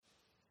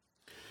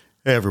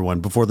Hey everyone,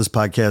 before this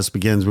podcast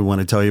begins, we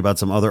want to tell you about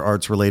some other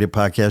arts-related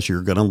podcasts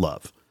you're going to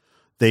love.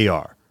 They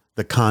are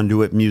the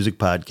Conduit Music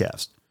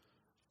Podcast,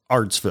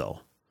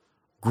 Artsville,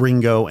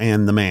 Gringo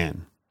and the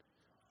Man,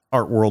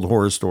 Art World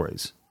Horror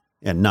Stories,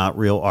 and Not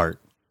Real Art.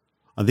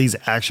 On these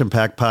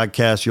action-packed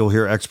podcasts, you'll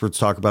hear experts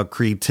talk about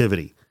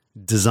creativity,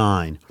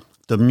 design,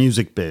 the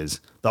music biz,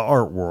 the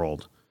art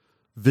world,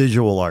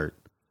 visual art,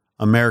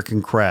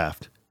 American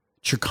craft,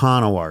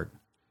 Chicano art,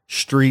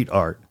 street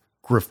art,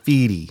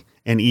 graffiti,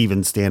 and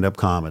even stand-up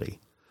comedy.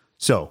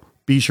 So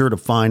be sure to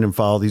find and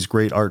follow these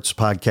great arts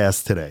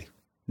podcasts today.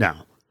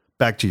 Now,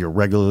 back to your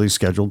regularly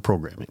scheduled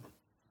programming.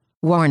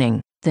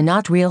 Warning: the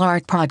Not Real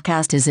Art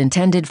podcast is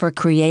intended for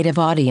creative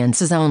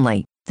audiences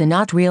only. The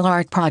Not Real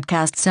Art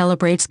podcast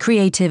celebrates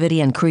creativity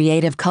and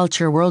creative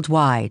culture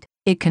worldwide.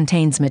 It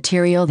contains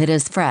material that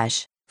is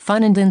fresh,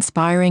 fun, and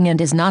inspiring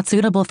and is not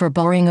suitable for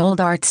boring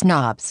old art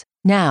snobs.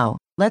 Now,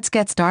 let's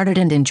get started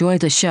and enjoy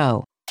the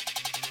show.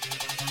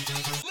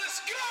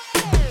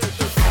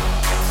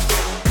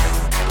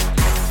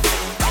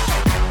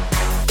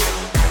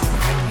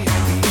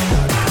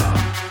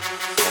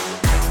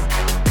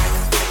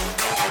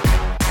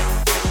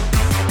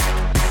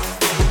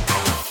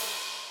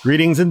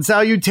 Greetings and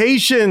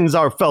salutations,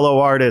 our fellow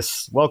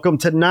artists. Welcome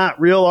to Not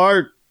Real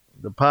Art,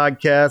 the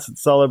podcast that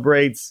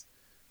celebrates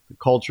the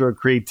culture of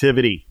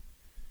creativity.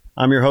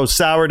 I'm your host,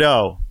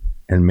 Sourdough.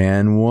 And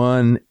man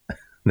one,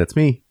 that's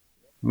me.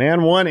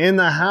 Man one in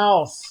the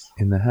house.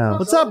 In the house.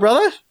 What's up,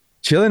 brother?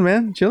 Chilling,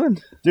 man. Chilling.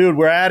 Dude,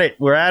 we're at it.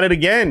 We're at it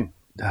again.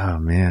 Oh,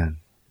 man.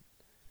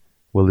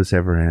 Will this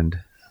ever end?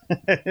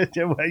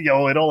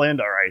 Yo, it'll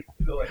end all right.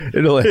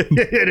 It'll end.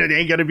 It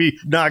ain't gonna be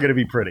not gonna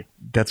be pretty.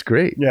 That's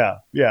great. Yeah.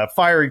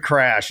 Fiery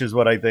crash is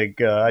what I think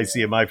I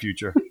see in my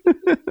future.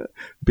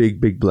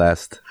 Big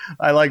blast.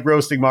 I like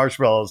roasting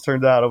marshmallows.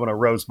 Turns out I'm gonna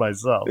roast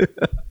myself.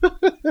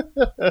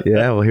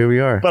 Yeah, well, here we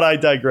are. But I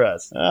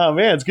digress. Oh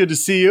man, it's good to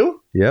see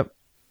you. Yep.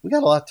 We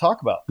got a lot to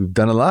talk about. We've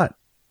done a lot.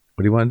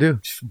 What do you want to do?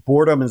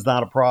 Boredom is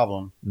not a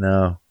problem.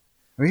 No.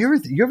 I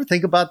mean, you ever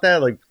think about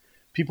that? Like,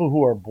 people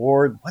who are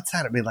bored, what's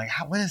that? I mean, like,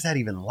 what is that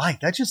even like?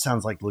 That just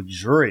sounds like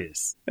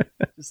luxurious.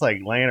 Just like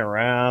laying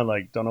around,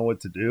 like, don't know what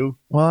to do.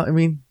 Well, I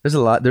mean, there is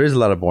a lot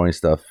of boring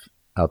stuff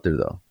out there,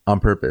 though, on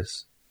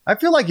purpose. I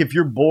feel like if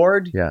you're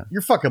bored, Yeah.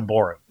 you're fucking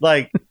boring.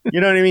 Like, you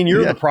know what I mean?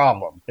 You're Yeah. the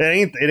problem. It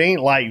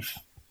ain't life.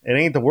 It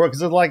ain't the world. Because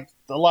there's like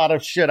a lot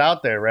of shit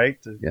out there,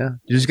 right? To, Yeah.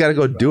 You just got to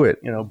go do it.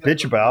 you know,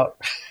 bitch about.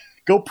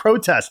 Go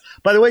protest.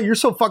 By the way, you're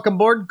so fucking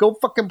bored. Go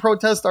fucking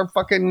protest our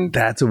fucking.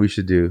 That's what we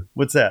should do.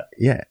 What's that?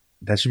 Yeah.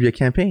 That should be a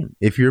campaign.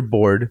 If you're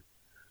bored,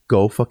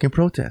 go fucking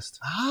protest.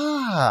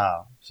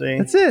 Ah, see,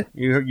 That's it.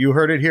 You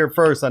heard it here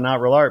first on Not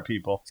Real Art,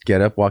 people.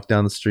 Get up, walk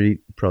down the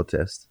street,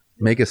 protest.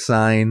 Make a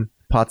sign,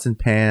 pots and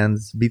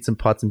pans, beat some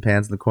pots and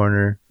pans in the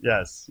corner,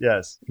 Yes.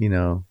 you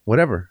know,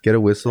 whatever. Get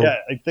a whistle. Yeah,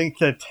 I think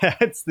that's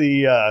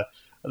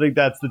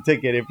the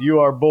ticket. If you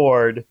are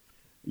bored,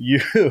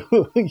 you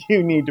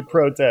need to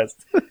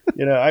protest.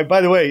 You know. By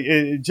the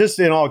way, just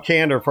in all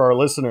candor for our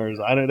listeners,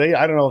 I don't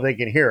know if they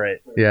can hear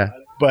it, Yeah.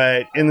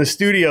 but in the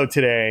studio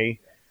today,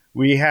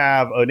 we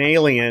have an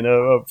alien,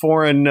 a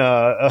foreign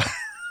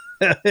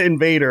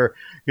invader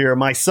here.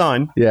 My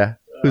son, Yeah.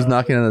 Who's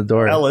knocking on the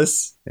door?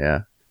 Ellis,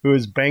 Yeah. who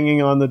is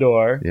banging on the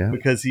door Yeah.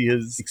 because he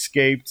has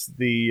escaped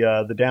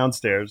the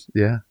downstairs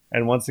Yeah.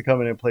 and wants to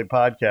come in and play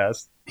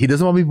podcast. He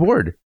doesn't want to be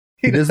bored.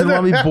 He doesn't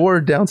want to be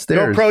bored Go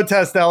downstairs.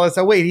 protest, Ellis.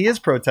 Oh, wait, he is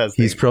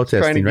protesting. He's trying to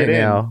protesting right get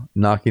in. now,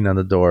 knocking on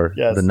the door,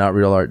 Yes. the Not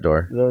Real Art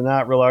door. The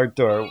Not Real Art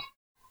door.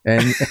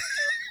 And,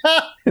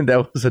 and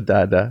that was a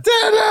dada.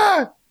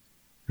 Dada!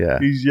 Yeah.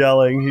 He's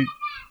yelling.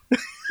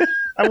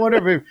 I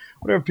wonder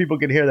if people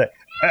can hear that.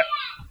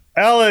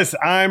 Ellis,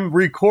 I'm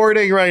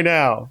recording right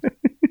now.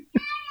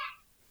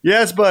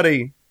 Yes,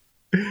 buddy.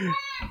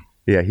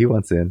 Yeah, he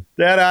wants in.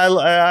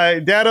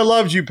 Dada, Dada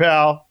loves you,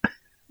 pal.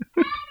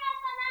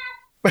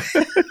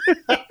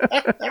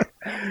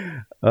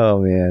 Oh,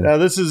 man. Now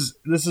this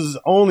is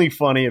only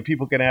funny if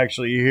people can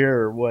actually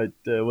hear what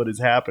is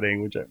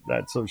happening, which I'm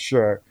not so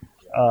sure.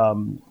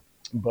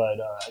 But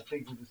I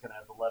think we're just gonna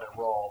have to let it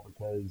roll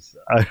because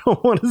I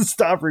don't want to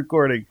stop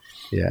recording.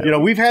 Yeah. You know,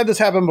 we've had this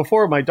happen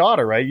before with my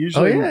daughter, right?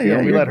 Usually, you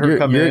know, we let her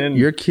come in.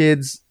 Your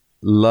kids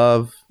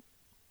love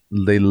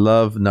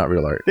Not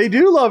Real Art. They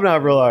do love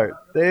Not Real Art.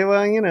 They,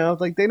 well, you know,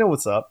 like they know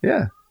what's up.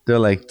 Yeah. They're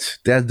like,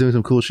 Dad's doing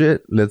some cool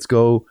shit. Let's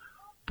go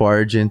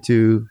barge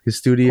into his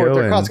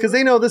studio. Because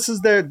they know this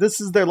is their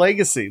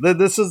legacy.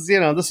 This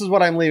is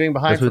what I'm leaving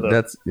behind for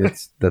them.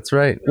 That's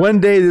right. One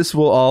day this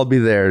will all be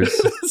theirs.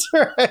 That's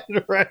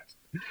right.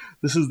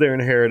 This is their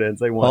inheritance.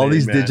 They want all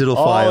these man. digital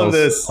all files. Of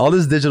this, all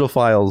these digital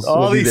files all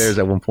will be these- theirs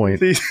at one point.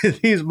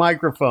 these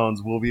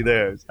microphones will be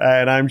theirs,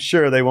 and I'm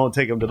sure they won't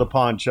take them to the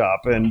pawn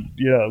shop and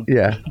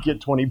Yeah. get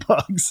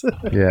 $20.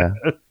 Yeah.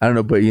 I don't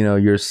know, but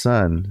your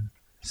son,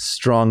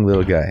 strong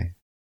little guy.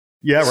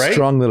 Yeah, right.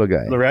 Strong little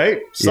guy.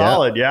 Right.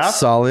 Solid. Yeah.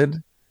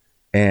 Solid.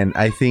 And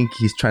I think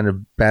he's trying to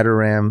batter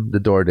ram the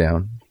door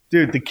down.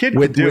 Dude, the kid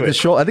with can do it. the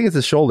shoulder. I think it's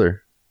a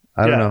shoulder.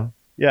 I don't know.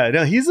 Yeah,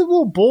 no, he's a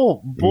little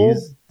bull.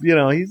 He's-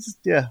 He's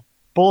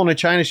bull in a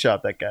china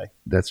shop, that guy.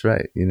 That's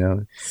right.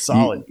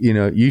 Solid.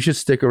 You should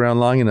stick around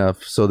long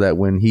enough so that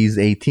when he's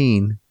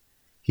 18,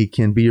 he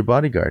can be your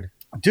bodyguard.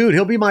 Dude,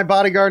 he'll be my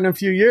bodyguard in a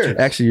few years.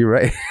 Actually, you're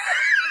right.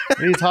 What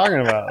are you talking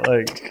about?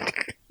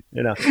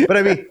 But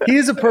I mean, he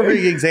is a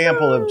perfect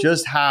example of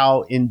just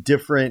how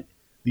indifferent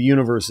the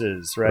universe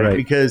is, right?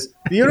 Because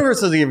the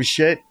universe doesn't give a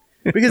shit.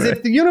 Because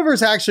if the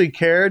universe actually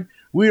cared,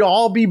 we'd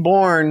all be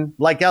born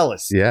like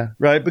Ellis. Yeah.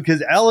 Right?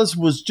 Because Ellis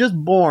was just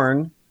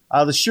born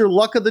out of the sheer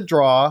luck of the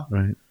draw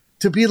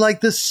to be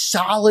like this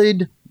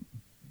solid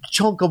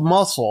chunk of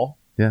muscle.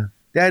 Yeah.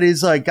 That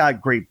is like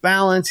got great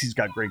balance. He's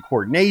got great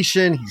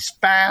coordination. He's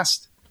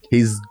fast.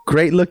 He's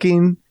great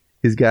looking.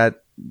 He's got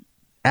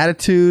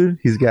attitude.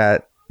 He's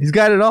got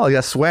it all. He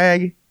got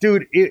swag.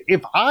 Dude,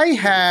 if I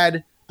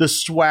had the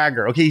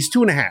swagger, okay, he's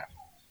 2.5.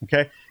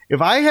 Okay.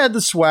 If I had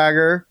the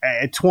swagger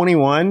at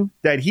 21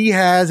 that he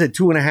has at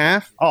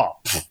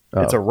 2.5,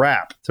 it's a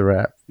wrap. It's a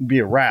wrap. It'd be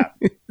a wrap.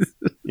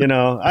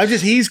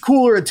 He's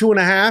cooler at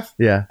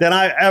 2.5 than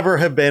I ever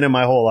have been in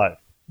my whole life.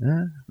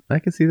 I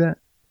can see that.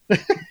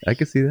 I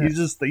can see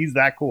that. He's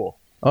that cool.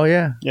 Oh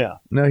yeah. Yeah.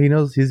 No, he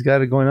knows he's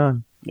got it going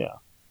on. Yeah.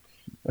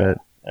 But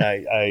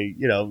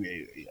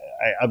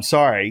I'm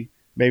sorry.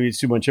 Maybe it's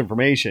too much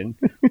information,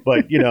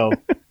 but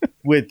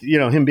with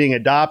him being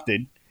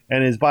adopted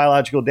and his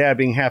biological dad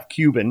being half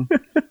Cuban,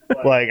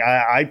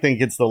 I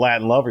think it's the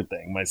Latin lover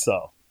thing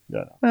myself.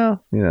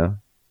 Well, you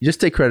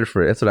just take credit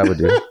for it. That's what I would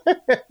do.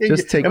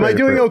 Just take. Am I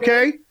doing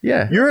okay?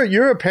 Yeah.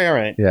 You're a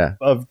parent.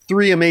 Of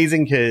 3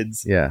 amazing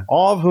kids. Yeah.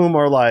 All of whom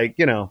are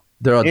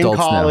they're adults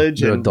in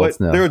college. Now. They're adults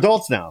now. They're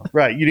adults now.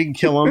 Right. You didn't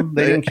kill them.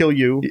 They didn't kill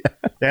you.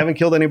 They haven't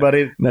killed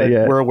anybody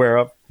that we're aware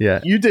of.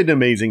 Yeah. You did an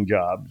amazing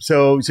job.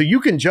 So you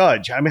can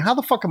judge. I mean, how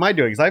the fuck am I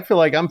doing? Because I feel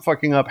like I'm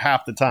fucking up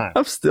half the time.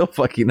 I'm still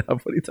fucking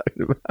up. What are you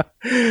talking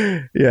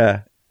about?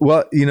 Yeah.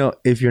 Well,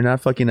 if you're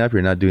not fucking up,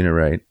 you're not doing it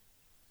right.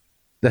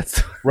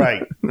 That's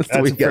right.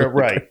 That's fair,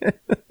 right.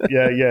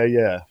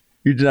 Yeah.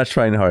 You're not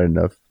trying hard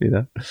enough,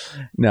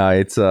 No,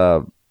 it's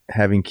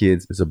having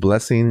kids is a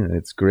blessing, and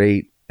it's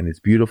great, and it's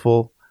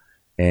beautiful.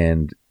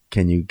 And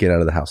can you get out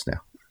of the house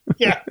now?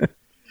 Yeah.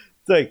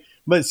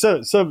 But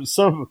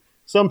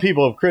some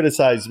people have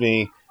criticized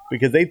me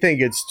because they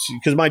think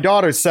because my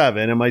daughter's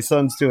 7 and my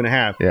son's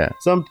 2.5. Yeah.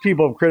 Some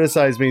people have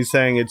criticized me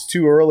saying it's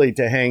too early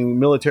to hang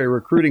military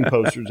recruiting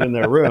posters in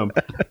their room.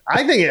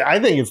 I think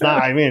it's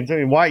not. I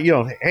mean, why?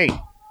 Hey,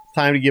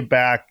 time to get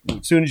back.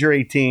 As soon as you're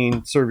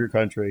 18, serve your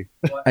country.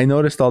 I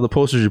noticed all the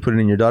posters you're putting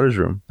in your daughter's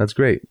room. That's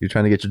great. You're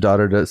trying to get your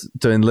daughter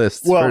to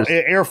enlist. Well, first.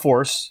 Air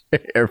Force.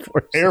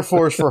 Air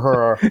Force for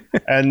her.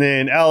 And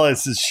then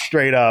Ellis is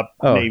straight up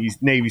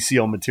Navy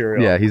SEAL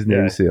material. Yeah, he's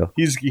Navy SEAL.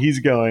 He's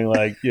going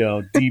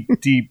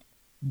deep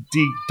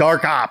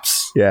dark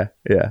ops. Yeah.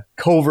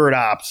 Covert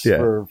ops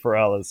for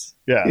Ellis.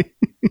 Yeah.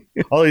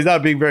 Although he's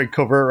not being very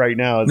covert right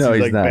now. No,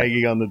 he's not.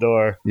 Banging on the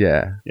door.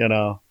 Yeah.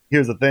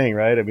 Here's the thing,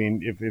 right? I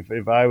mean,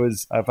 if I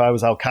was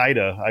Al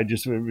Qaeda, I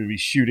just would be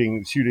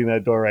shooting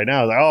that door right now.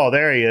 I was like, oh,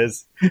 there he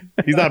is.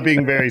 He's not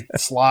being very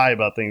sly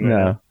about things.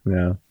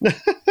 No.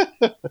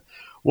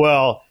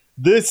 Well,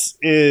 this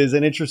is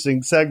an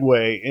interesting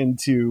segue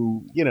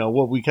into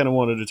what we kind of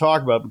wanted to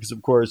talk about, because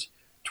of course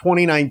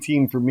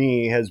 2019 for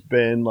me has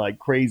been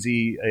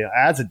crazy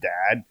as a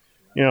dad.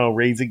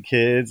 Raising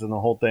kids and the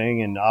whole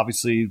thing. And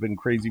obviously it's been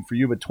crazy for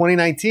you. But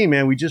 2019,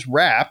 man, we just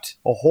wrapped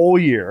a whole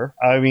year.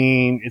 I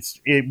mean,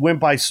 it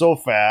went by so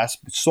fast.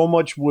 So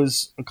much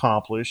was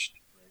accomplished,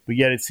 but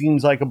yet it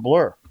seems like a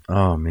blur.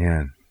 Oh,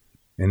 man.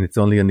 And it's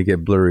only going to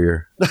get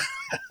blurrier.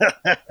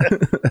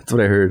 That's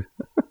what I heard.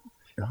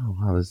 Oh,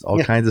 wow. There's all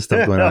kinds of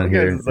stuff going on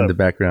here in the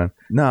background.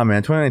 No,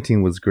 man,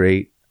 2019 was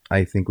great.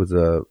 I think was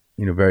a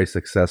very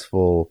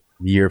successful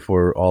year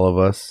for all of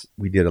us.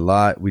 We did a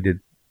lot. We did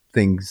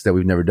things that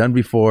we've never done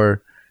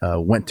before,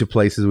 went to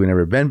places we've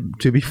never been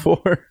to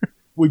before.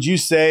 Would you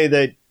say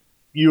that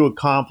you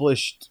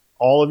accomplished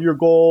all of your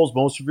goals,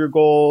 most of your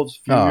goals,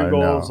 few of your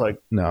goals?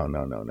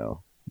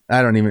 No.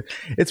 I don't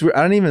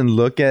even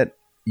look at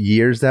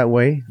years that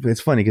way.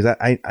 It's funny because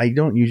I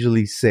don't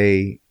usually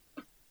say,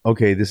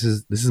 okay, this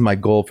is my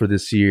goal for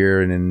this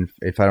year, and then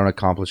if I don't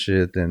accomplish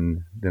it,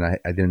 then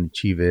I didn't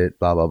achieve it,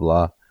 blah, blah,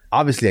 blah.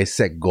 Obviously, I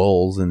set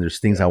goals and there's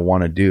things I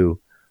want to do,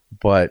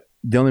 but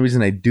the only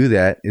reason I do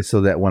that is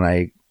so that when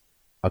I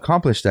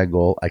accomplish that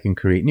goal, I can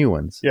create new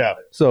ones. Yeah.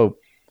 So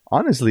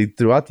honestly,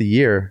 throughout the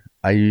year,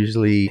 I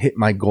usually hit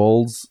my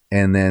goals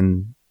and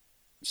then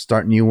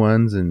start new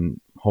ones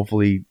and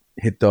hopefully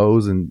hit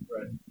those. And,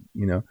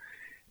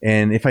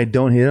 and if I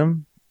don't hit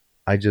them,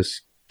 I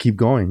just keep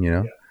going,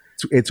 Yeah.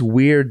 It's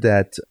weird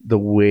that the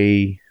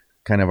way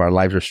kind of our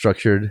lives are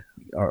structured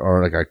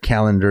or our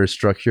calendar is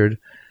structured,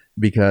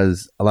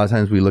 because a lot of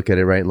times we look at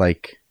it, right?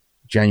 Like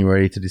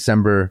January to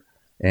December,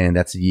 and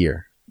that's a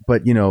year.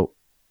 But,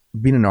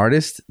 being an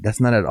artist, that's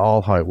not at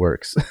all how it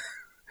works.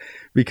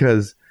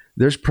 Because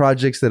there's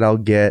projects that I'll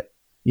get,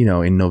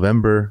 in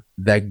November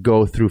that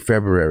go through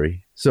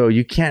February. So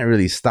you can't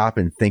really stop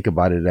and think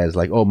about it as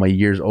like, oh, my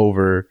year's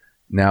over.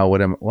 Now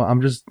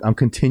I'm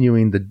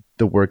continuing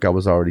the work I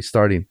was already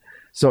starting.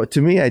 So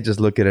to me, I just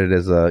look at it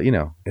as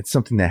it's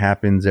something that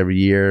happens every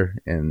year,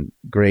 and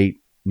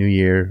great, new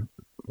year.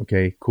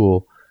 Okay,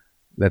 cool.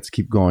 Let's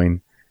keep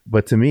going.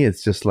 But to me,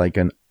 it's just like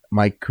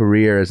my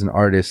career as an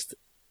artist.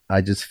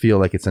 I just feel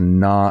like it's a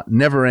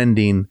never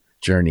ending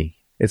journey.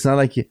 It's not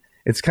like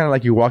it's kind of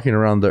like you're walking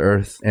around the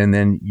earth and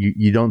then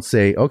you don't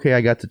say, okay,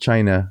 I got to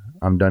China,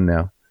 I'm done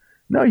now.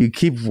 No, you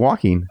keep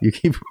walking. You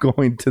keep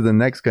going to the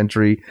next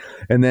country,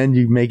 and then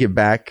you make it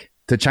back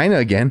to China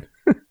again.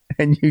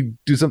 And you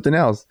do something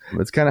else.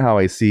 That's kind of how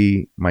I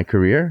see my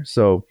career.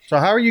 So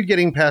how are you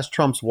getting past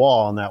Trump's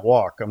wall on that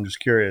walk? I'm just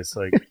curious.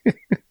 Like,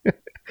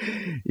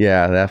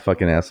 yeah, that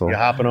fucking asshole. You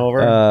hopping over?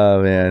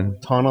 Oh man,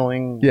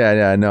 tunneling.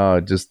 Yeah,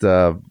 no, just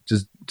I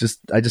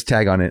just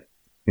tag on it.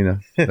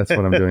 That's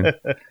what I'm doing.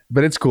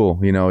 But it's cool.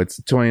 It's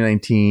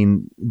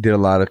 2019. Did a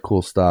lot of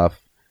cool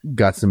stuff.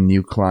 Got some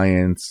new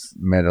clients.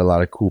 Met a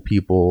lot of cool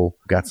people.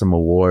 Got some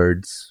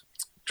awards.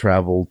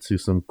 Traveled to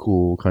some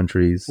cool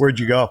countries. Where'd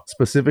you go?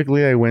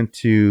 Specifically, I went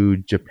to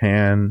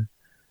Japan,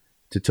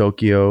 to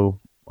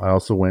Tokyo. I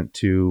also went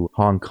to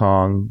Hong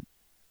Kong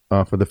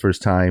for the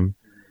first time.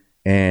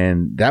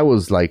 And that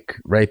was like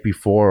right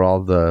before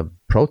all the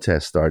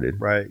protests started.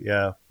 Right,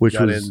 yeah. Which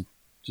was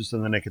just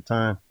in the nick of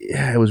time.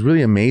 Yeah, it was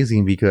really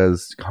amazing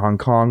because Hong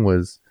Kong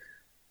was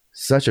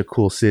such a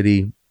cool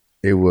city.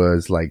 It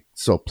was like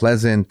so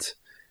pleasant,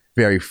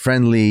 very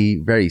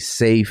friendly, very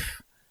safe.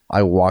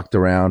 I walked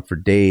around for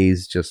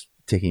days just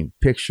taking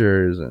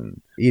pictures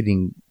and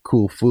eating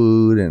cool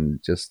food, and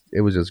it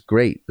was just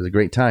great. It was a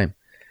great time.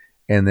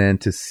 And then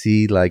to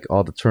see like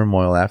all the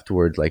turmoil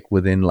afterwards, like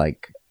within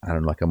like, I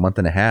don't know, like a month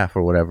and a half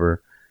or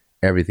whatever,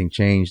 everything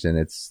changed. And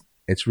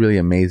it's really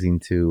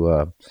amazing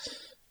to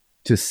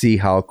see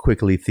how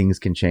quickly things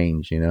can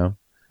change.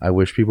 I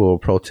wish people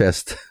would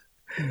protest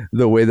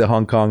the way the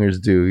Hong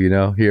Kongers do,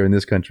 here in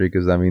this country.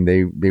 Cause I mean,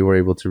 they were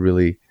able to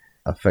really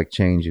affect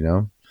change,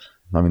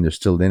 I mean, they're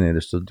still in it. They're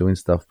still doing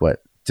stuff,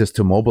 but just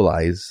to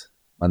mobilize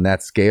on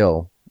that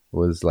scale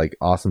was like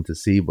awesome to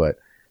see. But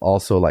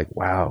also like,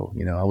 wow,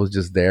 I was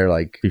just there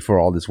like before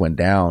all this went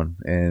down,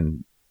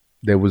 and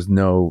there was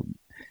no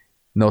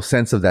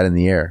sense of that in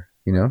the air,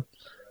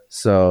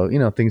 So,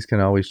 things can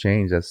always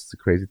change. That's the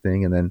crazy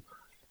thing. And then,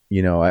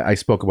 I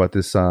spoke about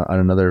this on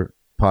another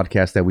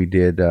podcast that we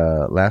did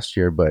last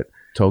year, but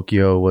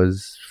Tokyo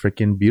was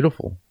freaking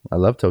beautiful. I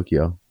love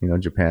Tokyo.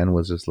 Japan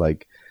was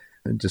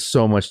just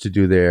so much to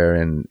do there,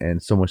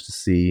 and so much to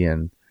see,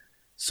 and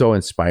so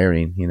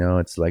inspiring.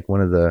 It's like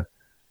one of the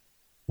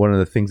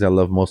things I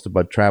love most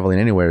about traveling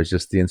anywhere is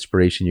just the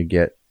inspiration you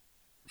get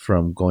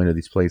from going to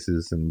these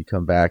places, and you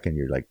come back and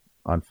you're like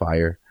on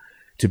fire.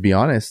 To be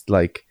honest,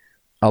 like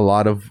a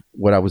lot of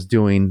what I was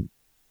doing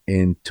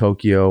in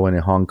Tokyo and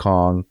in Hong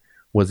Kong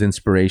was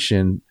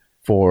inspiration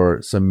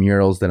for some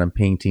murals that I'm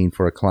painting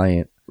for a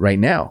client right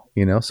now,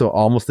 so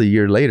almost a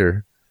year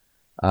later,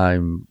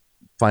 I'm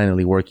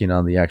finally working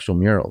on the actual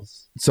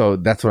murals. So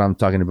that's what I'm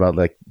talking about.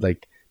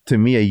 Like to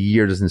me, a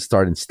year doesn't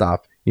start and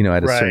stop,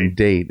 at a certain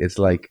date. It's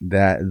like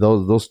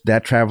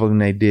that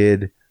traveling I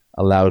did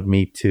allowed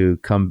me to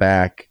come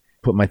back,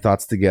 put my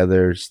thoughts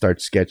together, start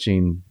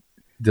sketching,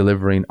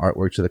 delivering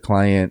artwork to the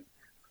client,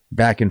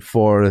 back and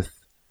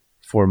forth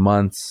for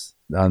months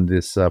on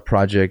this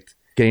project,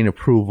 getting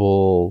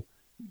approval,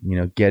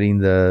 getting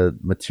the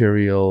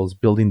materials,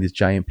 building these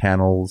giant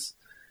panels,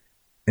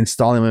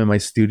 installing them in my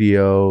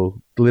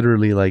studio.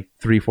 Literally like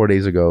 3-4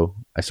 days ago,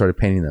 I started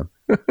painting them.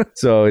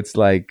 So it's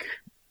like,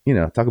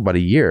 talk about a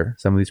year.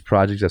 Some of these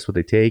projects, that's what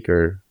they take.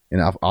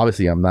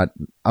 Obviously I'm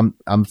going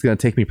to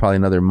take me probably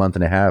another month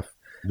and a half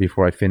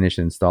before I finish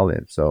and install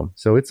it. So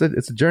it's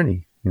a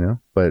journey,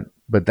 but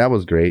that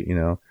was great.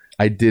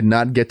 I did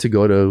not get to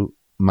go to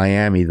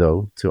Miami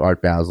though, to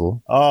Art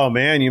Basel. Oh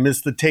man, you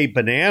missed the Tate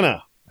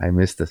Banana. I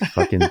missed the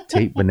fucking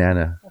Tate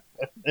Banana.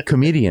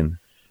 Comedian.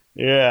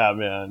 Yeah,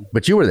 man.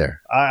 But you were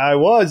there. I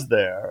was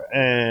there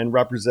and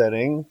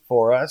representing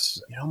for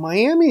us.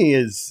 Miami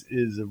is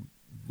a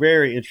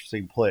very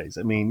interesting place.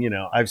 I mean,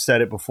 I've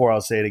said it before. I'll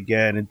say it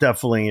again. It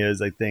definitely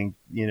is, I think,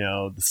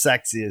 the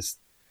sexiest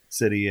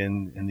city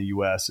in the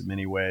U.S. in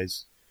many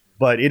ways.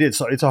 But it's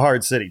a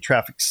hard city.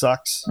 Traffic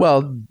sucks.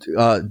 Well,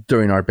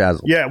 during Art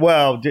Basel. Yeah,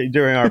 well,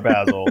 during Art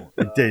Basel,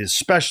 it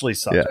especially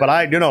sucks. Yeah. But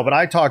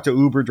I talk to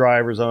Uber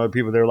drivers and other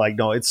people. They're like,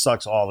 no, it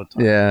sucks all the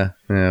time. Yeah.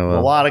 Well.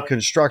 A lot of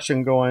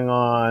construction going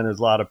on. There's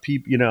a lot of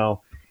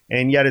people,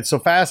 and yet it's so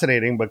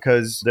fascinating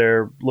because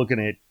they're looking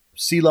at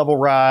sea level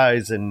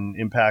rise and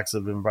impacts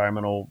of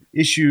environmental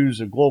issues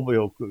and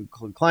global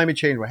climate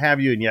change, what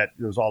have you. And yet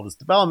there's all this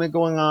development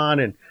going on,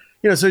 and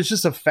so it's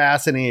just a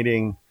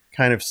fascinating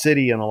kind of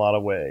city in a lot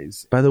of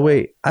ways. By the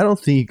way, I don't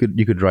think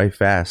you could drive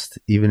fast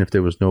even if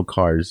there was no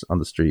cars on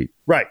the street.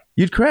 Right.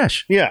 You'd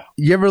crash. Yeah.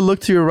 You ever look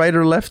to your right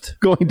or left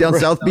going down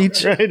South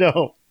Beach? I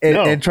know.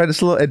 And try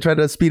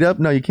to speed up?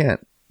 No, you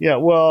can't. Yeah,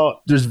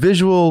 well, there's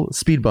visual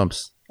speed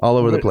bumps all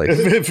over the place.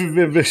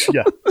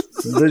 Yeah.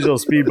 Visual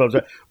speed bumps.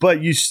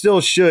 But you still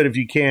should, if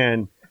you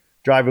can,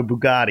 drive a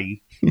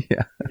Bugatti.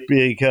 Yeah.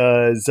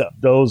 Because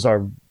those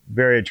are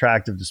very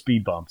attractive to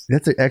speed bumps.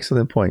 That's an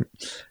excellent point.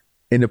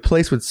 in a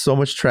place with so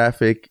much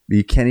traffic,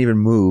 you can't even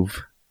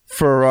move.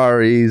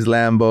 Ferraris,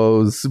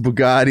 Lambos,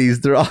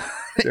 Bugattis,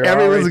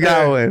 everyone's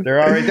got one. They're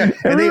all right there.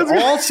 And they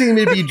all seem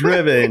to be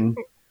driven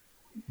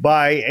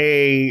by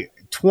a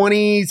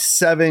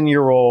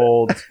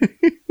 27-year-old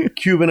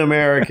Cuban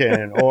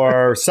American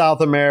or South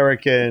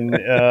American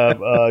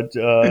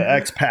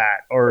expat,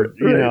 or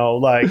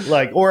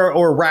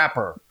or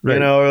rapper,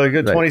 or like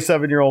a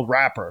 27-year-old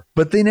rapper.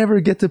 But they never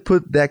get to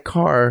put that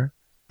car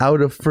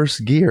out of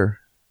first gear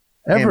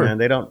ever. Hey man,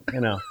 they don't.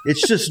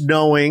 It's just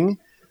knowing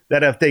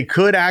that if they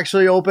could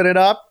actually open it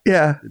up,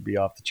 it'd be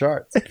off the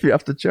charts. It'd be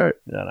off the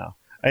chart.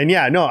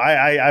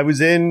 I was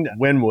in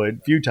Wynwood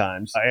a few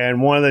times,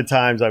 and one of the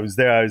times I was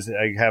there, I was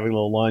having a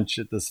little lunch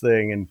at this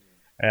thing,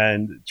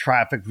 and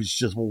traffic was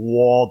just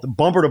walled,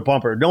 bumper to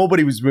bumper.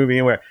 Nobody was moving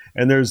anywhere,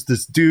 and there's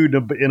this dude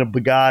in a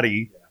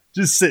Bugatti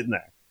just sitting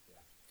there,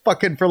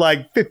 fucking for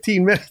like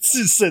 15 minutes,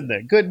 just sitting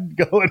there, couldn't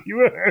go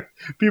anywhere.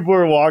 People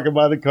were walking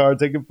by the car,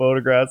 taking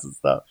photographs and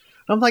stuff.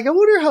 I'm like, I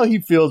wonder how he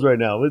feels right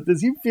now.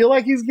 Does he feel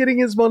like he's getting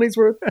his money's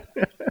worth?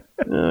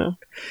 And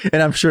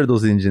I'm sure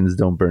those engines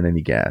don't burn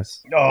any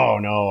gas. Oh,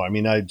 no. I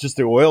mean, just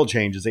the oil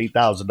change is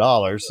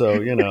 $8,000.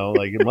 So,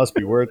 it must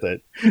be worth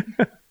it.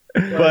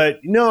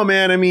 But no,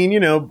 man, I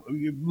mean,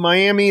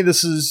 Miami,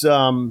 this is,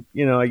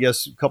 I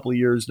guess a couple of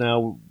years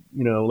now.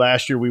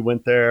 Last year we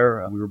went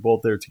there. We were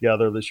both there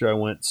together. This year I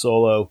went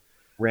solo.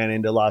 Ran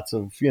into lots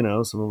of,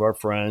 some of our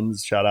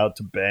friends. Shout out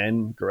to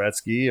Ben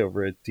Goretzky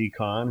over at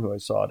Decon, who I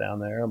saw down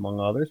there, among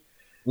others.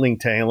 Link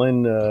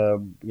Talon,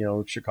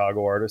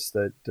 Chicago artist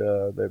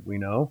that we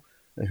know,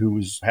 who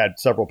had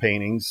several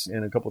paintings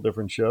in a couple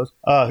different shows,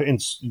 and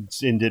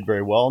did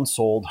very well and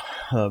sold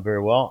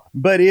very well.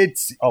 But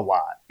it's a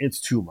lot. It's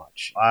too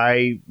much.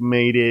 I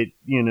made it,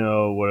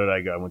 what did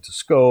I go? I went to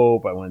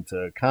Scope. I went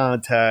to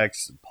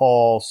Context,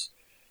 Pulse,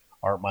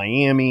 Art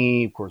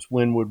Miami, of course,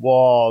 Wynwood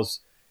Walls.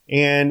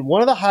 And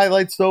one of the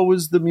highlights, though,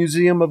 was the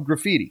Museum of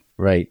Graffiti.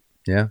 Right.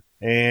 Yeah.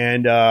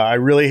 And I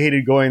really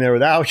hated going there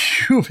without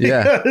you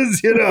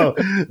because,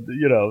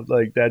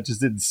 like that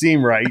just didn't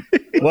seem right.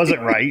 It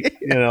wasn't right.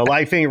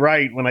 Life ain't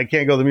right when I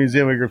can't go to the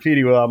Museum of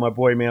Graffiti without my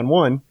boy Man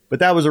One. But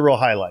that was a real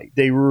highlight.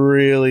 They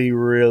really,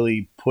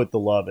 really put the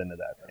love into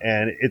that.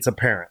 And it's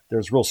apparent.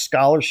 There's real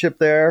scholarship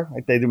there.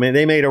 Like they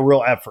made a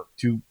real effort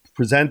to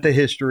present the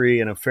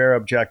history in a fair,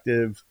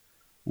 objective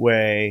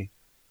way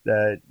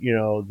that,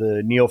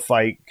 the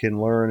neophyte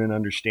can learn and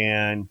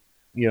understand.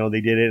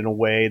 They did it in a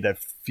way that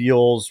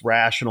feels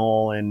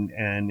rational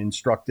and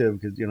instructive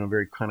because,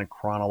 very kind of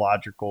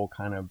chronological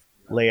kind of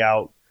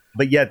layout.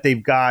 But yet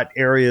they've got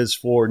areas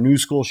for new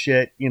school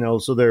shit,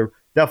 so they're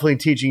definitely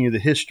teaching you the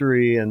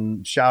history,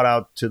 and shout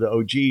out to the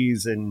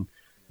OGs and,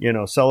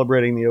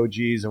 celebrating the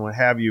OGs and what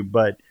have you.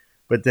 But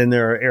then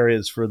there are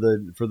areas for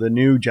the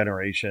new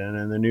generation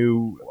and the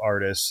new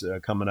artists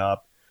coming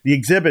up. The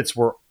exhibits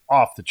were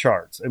off the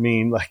charts. I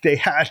mean, like they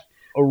had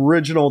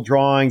original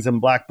drawings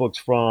and black books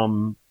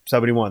from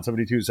 71,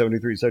 72,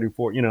 73,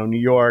 74, New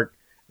York,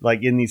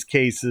 like in these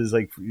cases,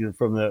 like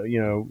from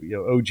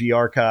the, OG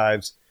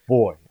archives.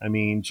 Boy, I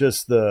mean,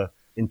 just the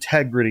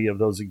integrity of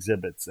those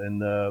exhibits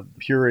and the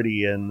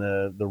purity and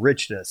the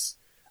richness,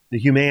 the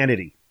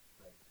humanity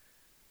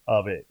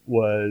of it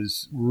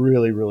was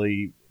really,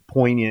 really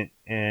poignant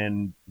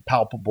and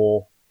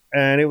palpable.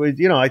 And it was,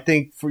 I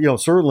think for,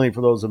 certainly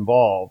for those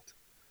involved,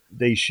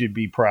 they should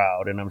be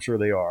proud, and I'm sure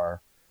they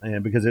are,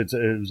 and because it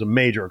was a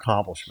major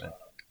accomplishment.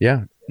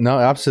 Yeah, no,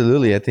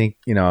 absolutely. I think,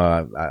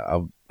 I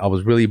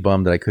was really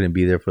bummed that I couldn't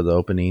be there for the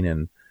opening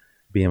and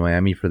be in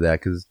Miami for that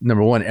because,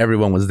 number one,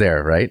 everyone was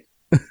there, right?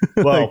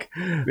 Well,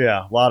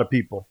 a lot of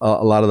people.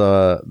 A lot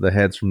of the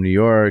heads from New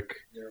York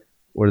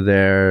were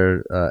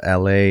there,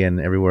 LA and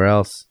everywhere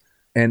else.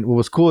 And what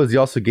was cool is he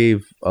also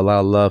gave a lot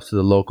of love to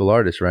the local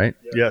artists, right?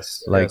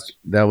 Yes.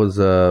 That was...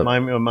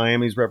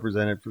 Miami's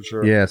represented for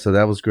sure. Yeah, so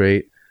that was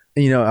great.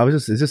 And,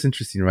 it's just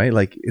interesting, right?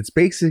 Like, it's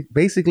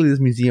basically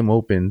this museum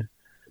opened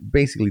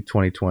basically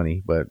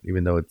 2020, but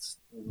even though it's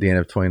the end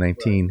of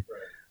 2019,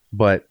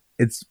 but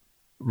it's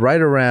right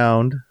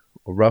around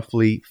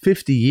roughly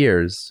 50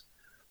 years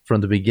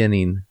from the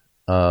beginning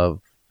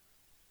of,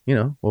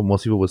 what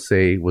most people would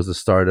say was the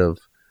start of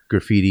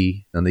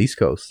graffiti on the East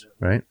Coast,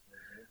 right?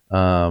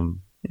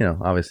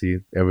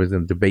 Obviously everyone's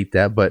going to debate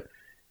that, but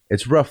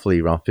it's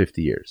roughly around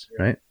 50 years,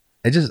 right?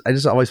 I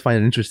just always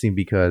find it interesting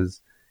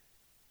because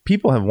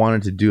people have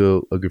wanted to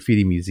do a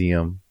graffiti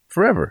museum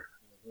forever,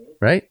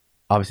 right?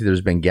 Obviously,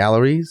 there's been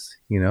galleries.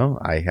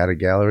 I had a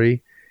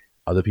gallery.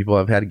 Other people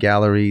have had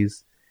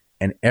galleries.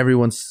 And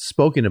everyone's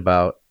spoken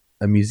about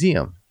a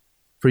museum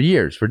for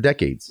years, for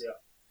decades.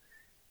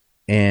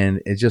 Yeah.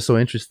 And it's just so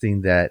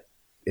interesting that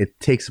it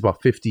takes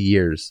about 50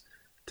 years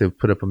to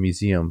put up a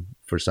museum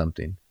for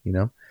something,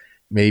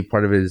 Maybe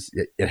part of it is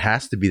it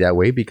has to be that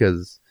way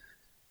because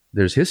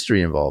there's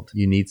history involved.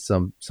 You need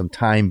some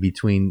time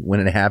between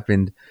when it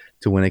happened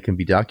to when it can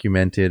be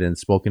documented and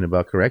spoken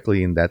about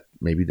correctly. And that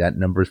maybe that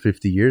number is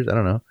 50 years. I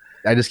don't know.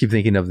 I just keep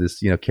thinking of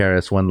this,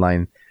 KRS One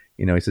line,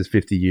 he says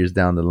 50 years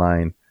down the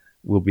line,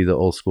 we'll be the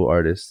old school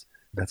artists.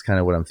 That's kind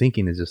of what I'm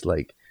thinking is just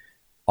like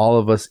all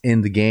of us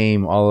in the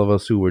game, all of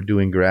us who were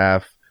doing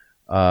graph,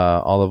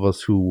 all of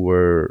us who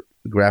were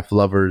graph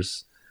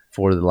lovers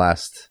for the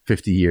last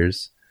 50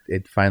 years,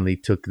 it finally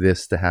took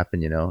this to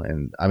happen,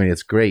 and I mean,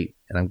 it's great,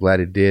 and I'm glad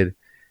it did.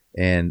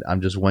 And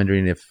I'm just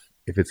wondering if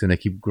it's going to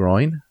keep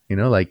growing,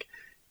 like,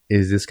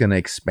 is this going to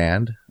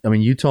expand? I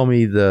mean, you told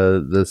me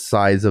the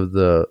size of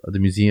the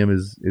museum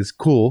is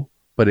cool,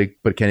 but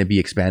can it be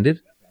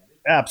expanded?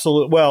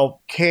 Absolutely.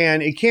 Well,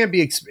 it can't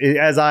be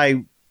as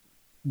I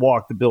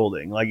walk the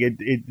building. Like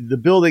the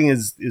building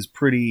is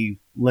pretty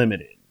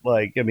limited.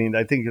 Like, I mean,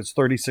 I think it's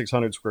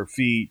 3,600 square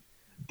feet.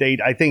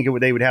 I think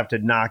they would have to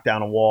knock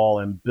down a wall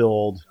and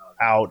build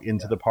out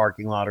into the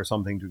parking lot or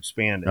something to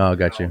expand it. Oh,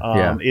 gotcha.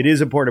 Yeah. It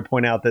is important to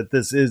point out that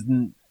this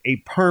isn't a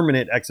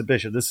permanent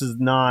exhibition. This is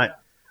not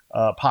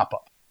a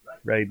pop-up,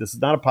 right? This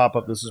is not a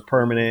pop-up. This is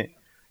permanent.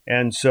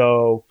 And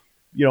so,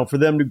 for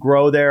them to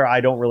grow there,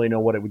 I don't really know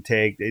what it would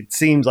take. It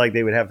seems like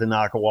they would have to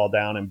knock a wall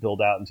down and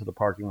build out into the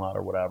parking lot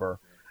or whatever.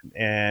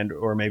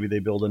 Or maybe they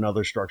build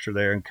another structure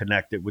there and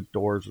connect it with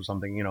doors or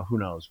something, who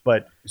knows.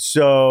 But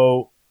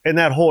and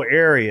that whole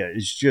area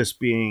is just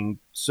being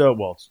it's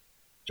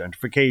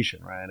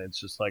gentrification, right? It's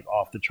just like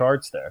off the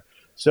charts there.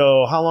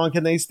 So how long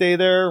can they stay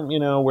there?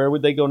 Where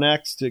would they go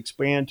next to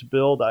expand, to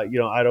build? I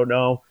don't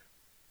know.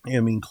 I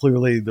mean,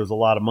 clearly there's a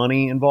lot of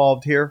money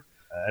involved here.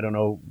 I don't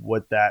know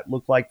what that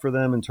looked like for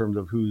them in terms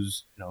of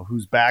who's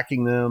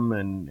backing them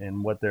and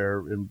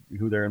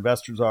who their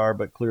investors are.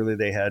 But clearly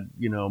they had,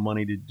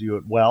 money to do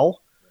it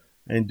well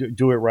and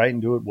do it right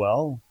and do it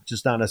well,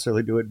 just not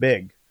necessarily do it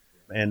big.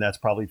 And that's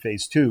probably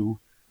phase 2,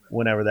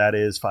 whenever that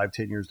is,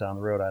 5-10 years down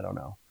the road. I don't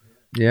know.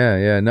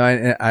 Yeah. No,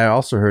 I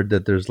also heard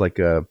that there's like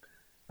a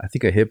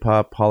hip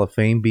hop Hall of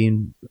Fame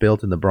being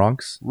built in the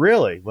Bronx.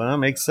 Really? Well, that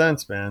makes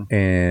sense, man.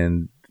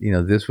 And,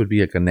 this would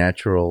be like a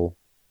natural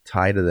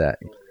tie to that.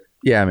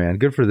 Yeah, man.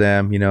 Good for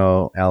them.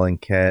 Alan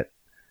Kett,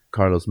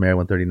 Carlos Mayer,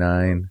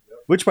 139.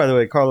 Which, by the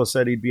way, Carlos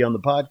said he'd be on the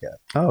podcast.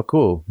 Oh,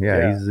 cool.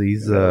 Yeah.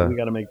 He's we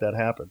got to make that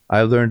happen.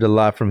 I've learned a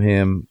lot from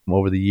him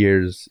over the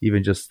years,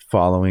 even just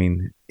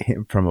following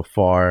him from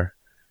afar.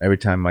 Every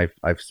time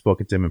I've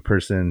spoken to him in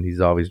person, he's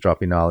always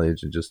dropping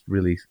knowledge, and just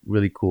really,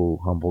 really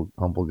cool,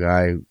 humble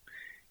guy.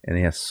 And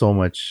he has so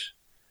much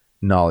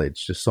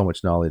knowledge,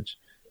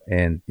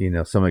 And,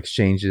 some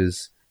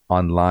exchanges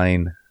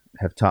online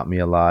have taught me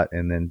a lot.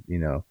 And then,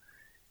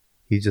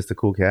 he's just a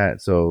cool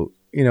cat. So,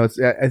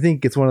 I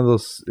think it's one of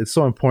those, it's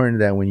so important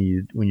that when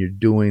you're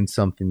doing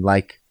something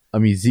like a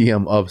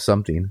museum of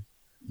something,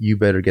 you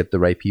better get the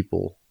right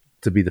people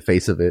to be the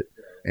face of it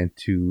and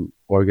to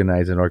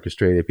organize and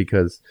orchestrate it,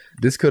 because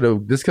this could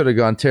have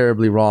gone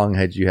terribly wrong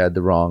had you had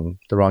the wrong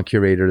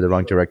curator, the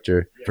wrong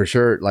director. For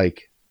sure,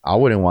 like, I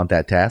wouldn't want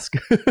that task.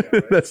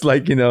 That's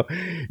like, you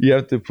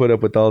have to put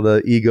up with all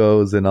the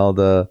egos and all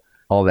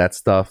that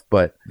stuff,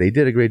 but they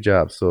did a great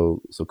job.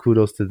 So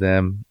kudos to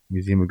them.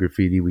 Museum of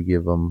Graffiti, we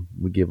give them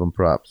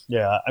props.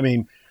 Yeah, I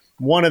mean,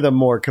 one of the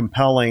more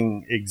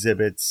compelling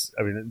exhibits,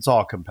 I mean, it's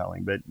all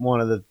compelling, but one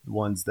of the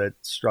ones that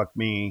struck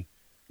me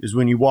is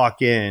when you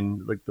walk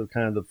in, like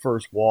one of the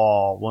first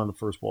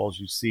walls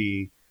you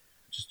see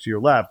just to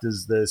your left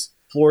is this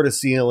floor to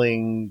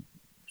ceiling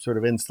sort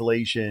of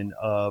installation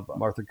of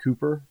Martha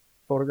Cooper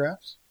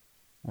photographs,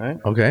 right?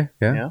 Okay,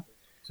 yeah.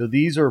 So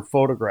these are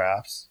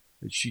photographs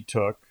that she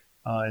took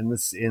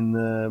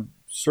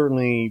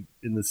certainly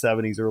in the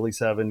 70s, early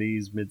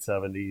 70s, mid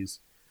 70s,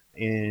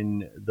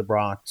 in the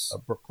Bronx,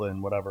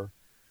 Brooklyn, whatever.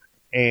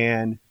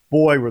 And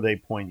boy, were they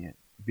poignant,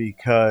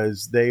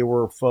 because they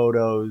were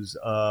photos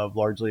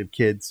largely of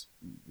kids,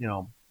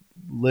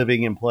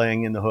 living and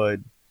playing in the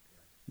hood,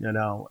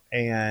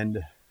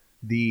 and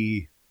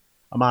the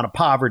amount of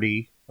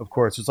poverty, of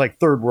course, it's like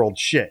third world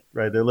shit,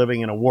 right? They're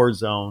living in a war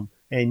zone,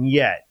 and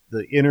yet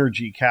the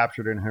energy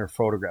captured in her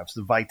photographs,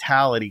 the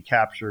vitality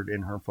captured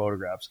in her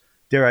photographs,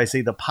 dare I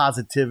say, the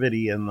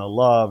positivity and the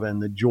love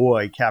and the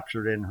joy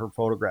captured in her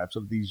photographs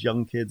of these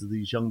young kids, of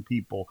these young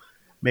people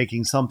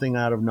making something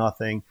out of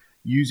nothing,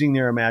 using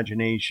their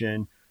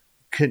imagination,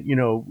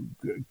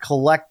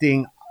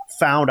 collecting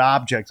found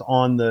objects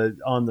on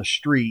the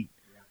street,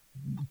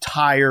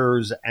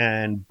 tires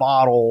and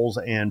bottles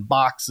and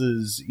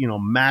boxes,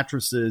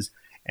 mattresses,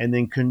 and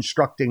then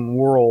constructing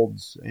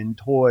worlds and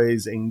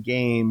toys and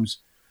games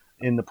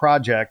in the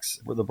projects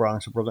for the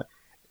Bronx or Brooklyn.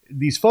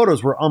 These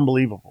photos were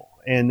unbelievable.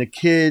 And the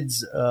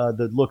kids,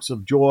 the looks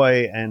of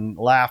joy and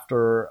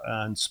laughter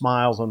and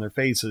smiles on their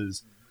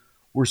faces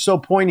were so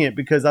poignant,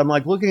 because I'm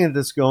like looking at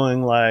this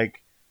going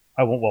like,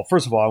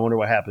 first of all, I wonder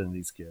what happened to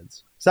these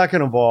kids.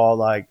 Second of all,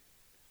 like,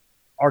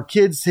 are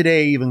kids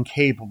today even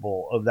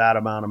capable of that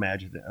amount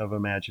of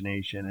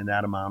imagination and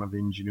that amount of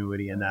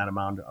ingenuity and that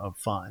amount of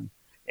fun?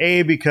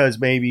 Because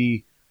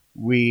maybe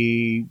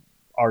we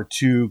are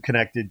too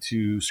connected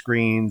to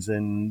screens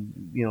and,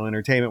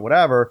 entertainment,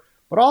 whatever,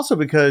 but also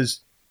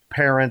because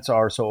parents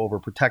are so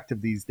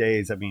overprotective these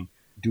days. I mean,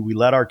 do we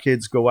let our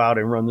kids go out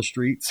and run the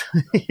streets?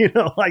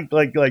 like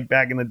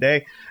back in the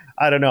day?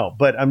 I don't know.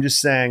 But I'm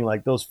just saying,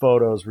 like, those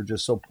photos were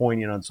just so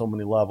poignant on so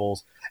many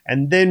levels.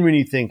 And then when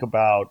you think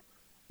about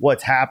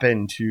what's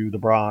happened to the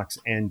Bronx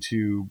and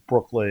to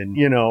Brooklyn,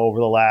 over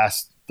the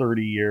last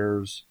 30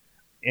 years,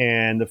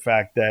 and the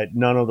fact that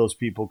none of those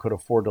people could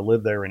afford to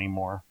live there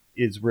anymore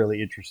is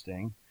really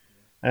interesting.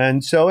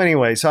 And so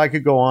anyway, so I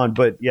could go on,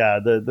 but yeah,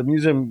 the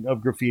Museum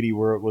of Graffiti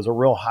was a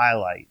real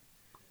highlight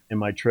in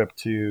my trip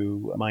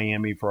to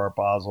Miami for Art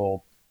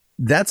Basel.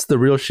 That's the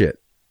real shit.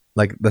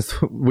 Like, that's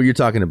what you're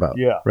talking about.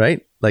 Yeah.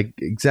 Right? Like,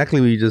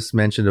 exactly what you just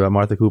mentioned about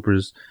Martha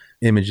Cooper's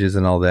images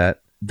and all that.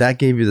 That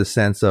gave you the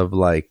sense of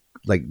like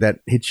that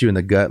hits you in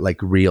the gut,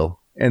 like real.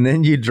 And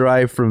then you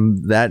drive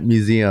from that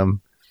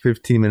museum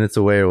 15 minutes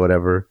away or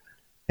whatever,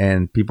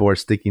 and people are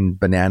sticking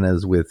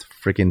bananas with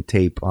freaking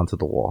tape onto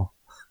the wall.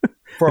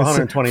 For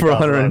 $120,000. For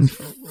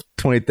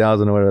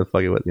 $120,000 or whatever the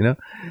fuck it was,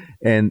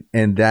 and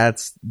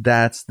that's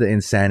the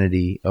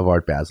insanity of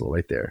Art Basel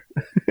right there,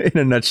 in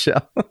a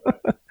nutshell.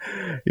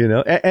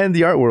 And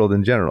the art world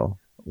in general.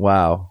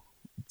 Wow,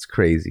 it's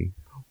crazy.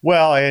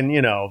 Well, and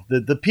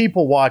the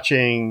people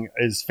watching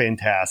is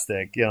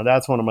fantastic.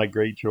 That's one of my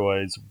great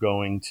joys of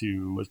going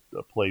to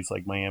a place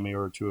like Miami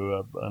or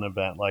to an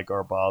event like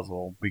Art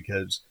Basel,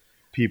 because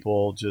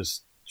people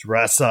just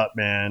dress up,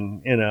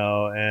 man,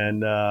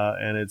 and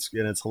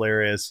it's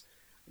hilarious.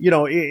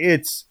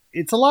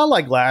 It's a lot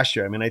like last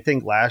year. I mean, I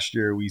think last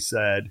year we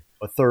said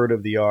a third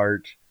of the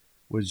art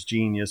was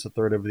genius, a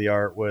third of the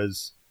art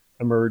was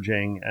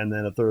emerging, and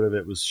then a third of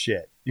it was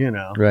shit,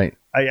 Right.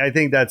 I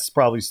think that's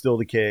probably still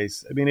the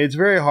case. I mean, it's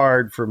very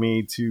hard for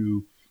me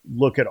to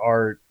look at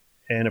art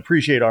and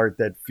appreciate art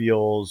that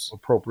feels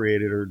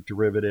appropriated or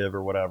derivative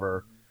or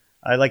whatever.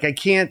 I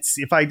can't,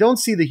 if I don't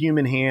see the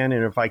human hand,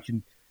 and if I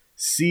can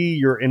see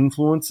your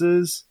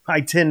influences,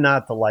 I tend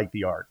not to like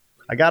the art.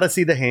 I got to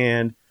see the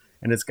hand,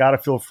 and it's got to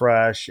feel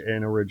fresh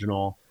and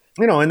original,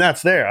 and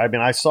that's there. I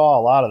mean, I saw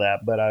a lot of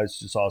that, but I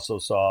just also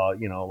saw,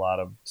 a lot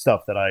of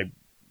stuff that I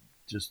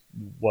just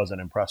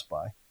wasn't impressed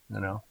by,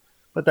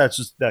 but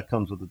that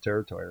comes with the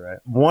territory, right?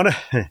 One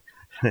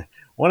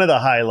of the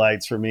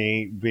highlights for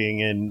me being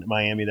in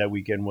Miami that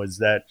weekend was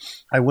that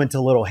I went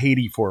to Little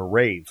Haiti for a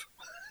rave.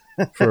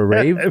 For a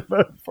rave?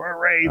 For a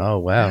rave. Oh,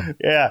 wow.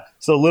 Yeah.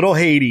 So Little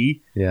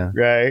Haiti, yeah,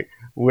 right?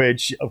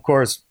 Which, of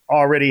course,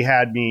 already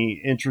had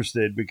me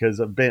interested because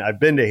I've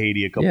been to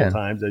Haiti a couple of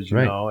times, as you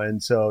know.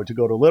 And so to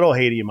go to Little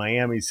Haiti in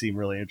Miami seemed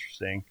really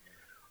interesting.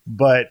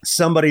 But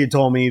somebody had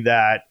told me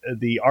that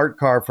the art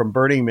car from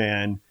Burning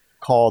Man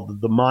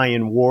called the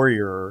Mayan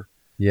Warrior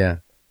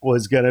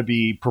was going to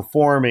be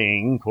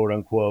performing, quote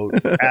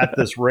unquote, at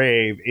this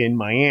rave in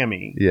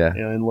Miami,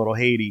 in Little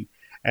Haiti.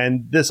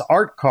 And this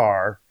art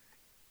car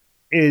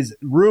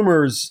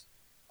rumors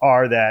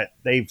are that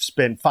they've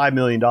spent $5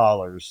 million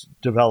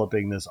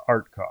developing this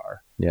art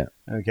car. Yeah.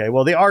 Okay.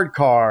 Well, the art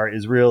car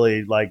is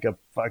really like a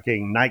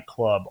fucking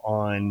nightclub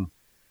on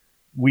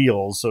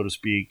wheels, so to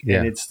speak. Yeah.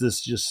 And it's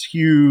this just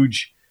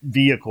huge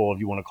vehicle, if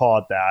you want to call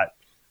it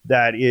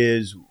that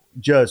is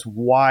just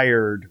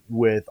wired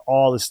with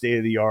all the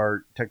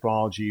state-of-the-art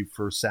technology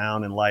for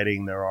sound and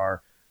lighting. The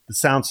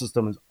sound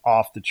system is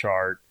off the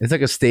chart. It's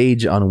like a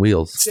stage on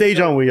wheels.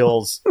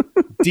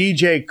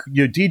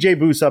 DJ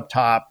booths up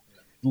top,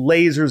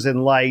 lasers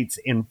and lights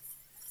and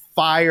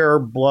fire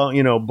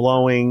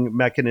blowing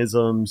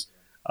mechanisms,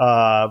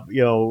 and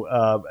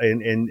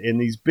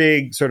these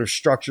big sort of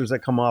structures that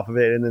come off of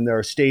it. And then there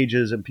are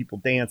stages and people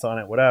dance on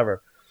it,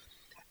 whatever.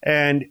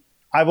 And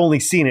I've only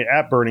seen it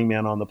at Burning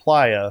Man on the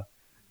Playa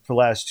for the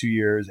last 2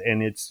 years,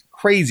 and it's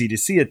crazy to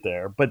see it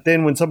there. But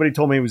then when somebody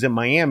told me it was in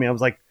Miami, I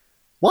was like,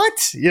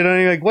 what?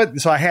 What?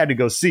 So I had to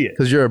go see it.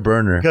 Because you're a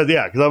burner.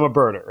 Because I'm a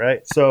burner,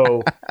 right?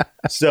 So,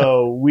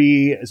 so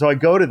I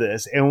go to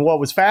this, and what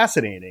was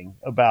fascinating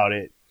about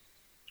it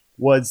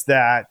was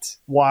that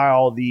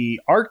while the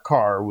art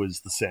car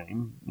was the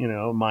same,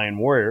 Mayan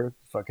Warrior,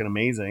 fucking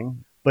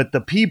amazing, but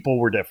the people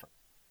were different.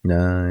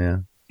 Yeah.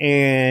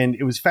 And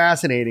it was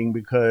fascinating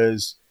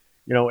because,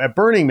 at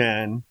Burning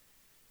Man,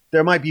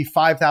 there might be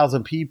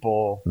 5,000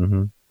 people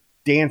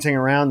dancing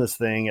around this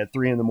thing at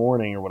 3 a.m.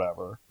 or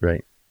whatever.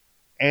 Right.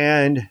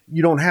 And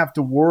you don't have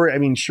to worry. I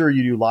mean, sure,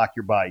 you do lock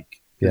your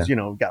bike because,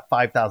 we've got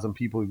 5,000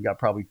 people. We've got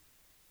probably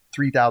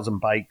 3,000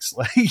 bikes.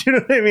 Like, you know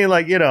what I mean?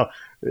 Like,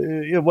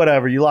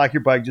 whatever. You lock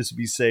your bike just to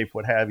be safe,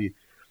 what have you.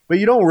 But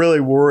you don't really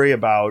worry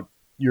about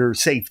your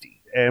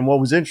safety. And what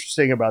was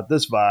interesting about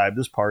this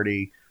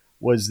party,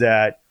 was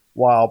that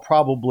while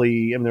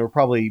there were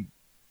probably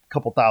a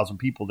couple thousand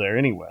people there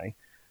anyway,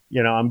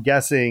 I'm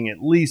guessing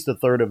at least a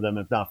third of them,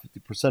 if not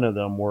 50% of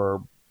them,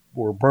 were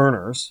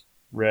burners,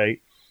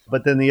 right?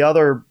 But then the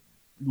other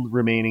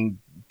remaining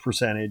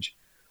percentage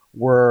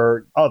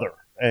were other.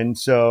 And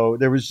so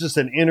there was just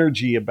an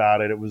energy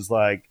about it. It was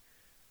like,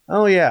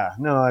 oh yeah,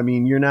 no, I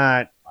mean,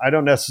 I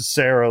don't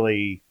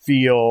necessarily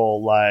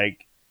feel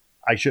like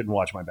I shouldn't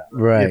watch my back.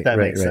 Right. If that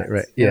makes sense.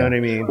 Right. You know what I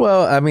mean?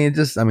 Well, I mean,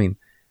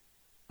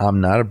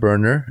 I'm not a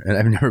burner and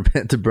I've never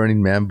been to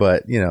Burning Man,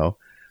 but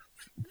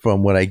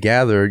from what I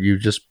gather, you're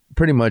just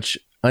pretty much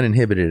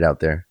uninhibited out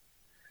there.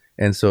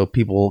 And so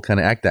people kind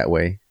of act that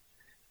way.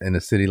 In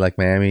a city like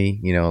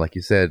Miami, like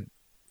you said,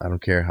 I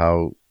don't care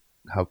how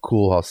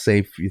cool, how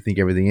safe you think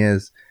everything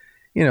is.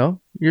 you're not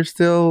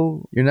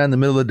in the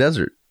middle of the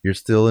desert. You're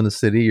still in the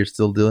city. You're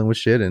still dealing with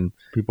shit, and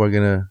people are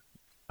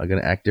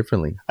gonna act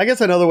differently. I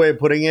guess another way of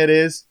putting it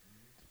is,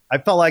 I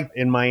felt like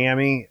in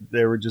Miami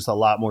there were just a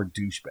lot more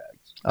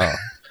douchebags.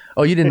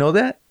 Oh, you didn't know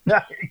that?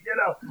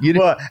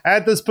 Well,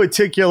 at this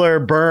particular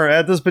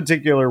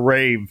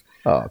rave,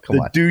 Oh, come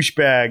on. the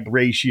douchebag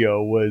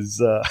ratio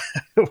was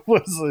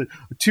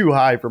too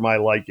high for my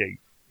liking.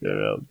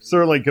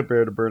 Certainly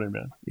compared to Burning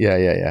Man.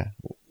 Yeah.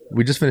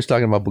 We just finished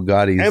talking about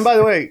Bugattis. And by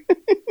the way,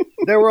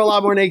 there were a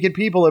lot more naked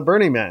people at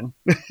Burning Man,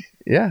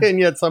 yeah. and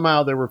yet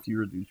somehow there were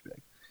fewer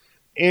douchebags.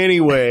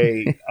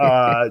 Anyway,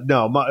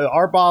 no,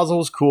 Art Basel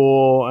was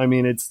cool. I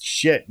mean, it's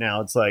shit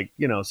now. It's like,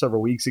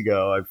 several weeks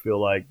ago, I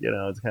feel like,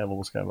 it's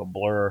almost kind of a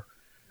blur.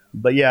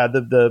 But yeah,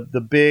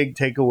 the big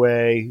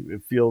takeaway,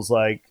 it feels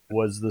like,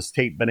 was this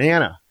Tate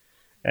Banana.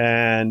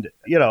 And,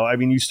 I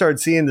mean, you start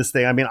seeing this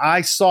thing. I mean,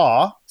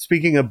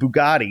 speaking of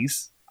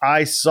Bugattis,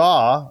 I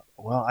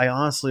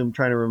honestly am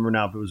trying to remember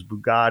now if it was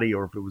Bugatti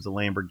or if it was a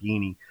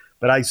Lamborghini,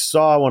 but I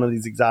saw one of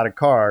these exotic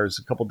cars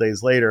a couple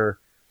days later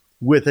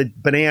with a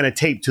banana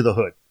taped to the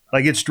hood.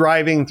 Like, it's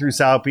driving through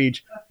South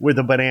Beach with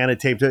a banana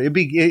taped to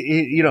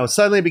it.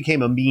 Suddenly it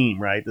became a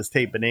meme, right? This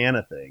Tate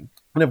Banana thing.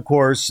 And of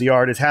course, the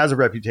artist has a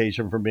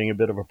reputation for being a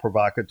bit of a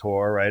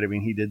provocateur, right? I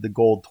mean, he did the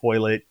gold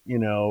toilet,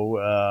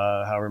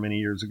 however many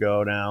years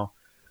ago now.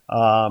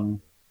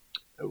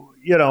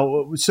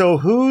 So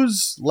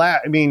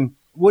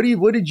what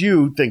did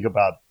you think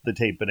about the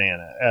Tate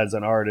Banana as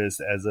an artist,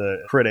 as a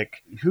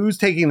critic? Who's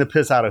taking the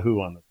piss out of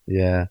who on this?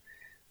 Yeah.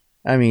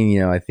 I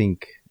mean, I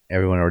think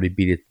everyone already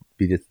beat it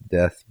to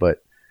death,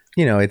 but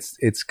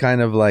it's kind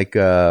of like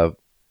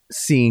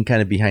seeing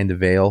kind of behind the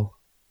veil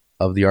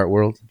of the art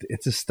world.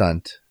 It's a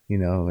stunt,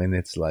 and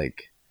it's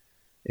like,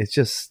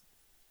 it's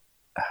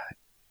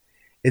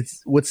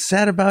what's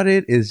sad about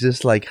it is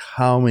just like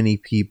how many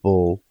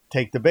people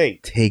take the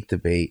bait,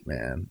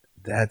 man.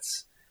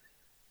 That's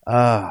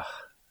that's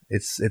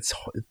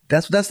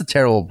the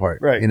terrible part,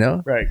 right?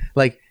 Right.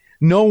 Like,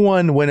 no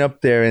one went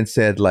up there and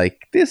said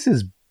like, this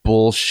is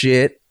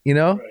bullshit,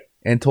 right,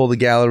 and told the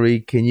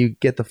gallery, can you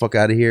get the fuck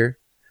out of here?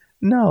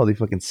 No, they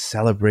fucking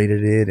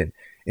celebrated it and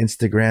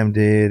Instagrammed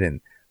it and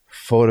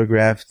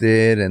photographed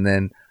it, and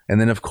then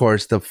of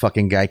course the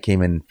fucking guy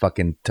came and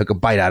fucking took a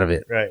bite out of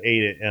it, right?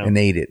 Ate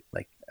it.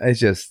 Like, it's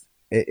just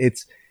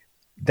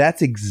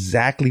that's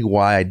exactly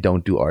why I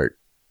don't do art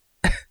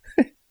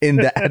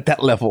at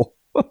that level.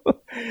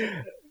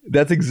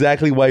 That's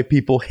exactly why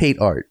people hate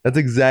art. That's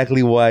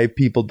exactly why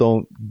people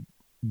don't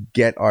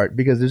get art,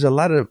 because there's a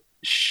lot of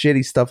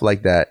shitty stuff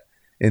like that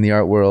in the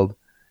art world,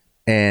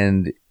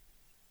 and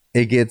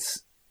it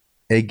gets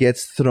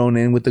thrown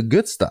in with the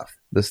good stuff,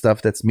 the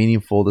stuff that's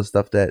meaningful, the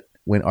stuff that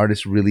when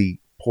artists really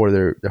pour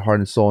their heart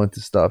and soul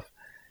into stuff,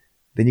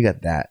 then you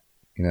got that,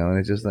 and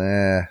it's just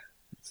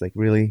it's like,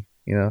 really,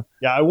 Yeah,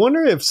 I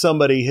wonder if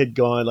somebody had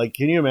gone, like,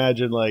 can you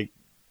imagine, like,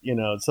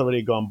 somebody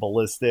had gone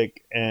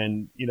ballistic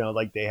and,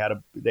 like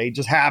they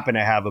just happened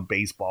to have a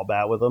baseball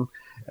bat with them,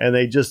 and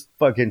they just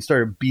fucking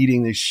started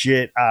beating the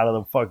shit out of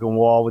the fucking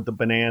wall with the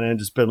banana and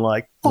just been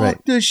like,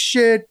 fuck this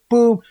shit,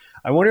 boom.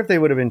 I wonder if they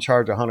would have been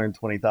charged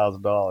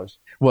 $120,000.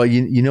 Well,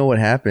 you know what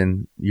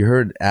happened? You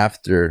heard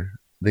after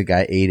the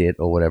guy ate it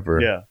or whatever.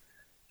 Yeah.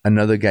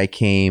 Another guy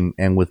came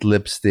and with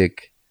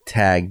lipstick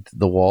tagged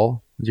the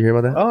wall. Did you hear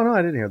about that? Oh, no,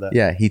 I didn't hear that.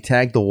 Yeah, he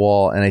tagged the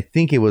wall, and I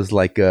think it was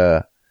like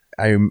if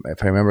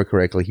I remember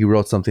correctly, he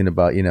wrote something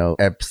about,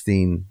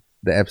 Epstein,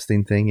 the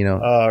Epstein thing,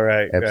 Oh,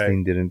 right.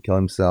 Epstein didn't kill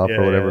himself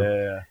or whatever.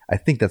 Yeah. I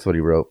think that's what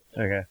he wrote.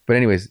 Okay. But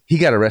anyways, he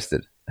got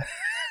arrested.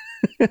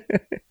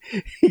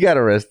 He got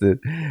arrested,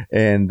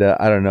 and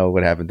I don't know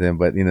what happened to him,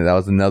 but that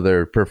was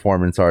another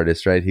performance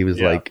artist, right? He was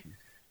like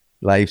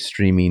live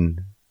streaming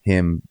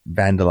him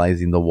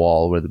vandalizing the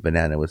wall where the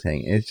banana was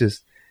hanging. It's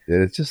just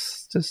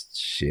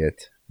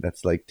shit.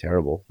 That's like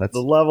terrible. That's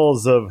the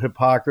levels of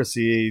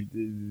hypocrisy,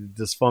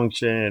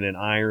 dysfunction, and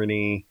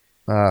irony.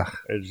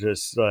 It's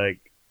just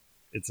like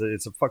it's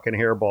a fucking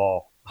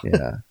hairball.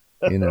 Yeah,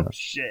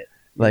 Shit.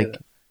 Like,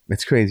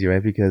 it's crazy,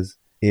 right? Because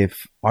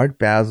if Art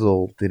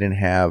Basel didn't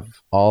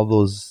have all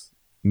those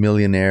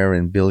millionaire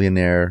and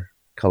billionaire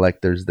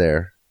collectors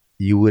there,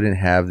 you wouldn't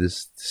have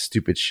this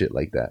stupid shit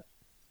like that,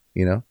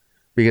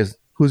 Because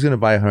who's gonna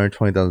buy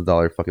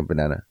 $120,000 fucking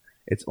banana?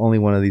 It's only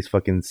one of these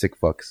fucking sick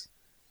fucks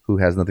who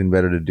has nothing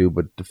better to do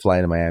but to fly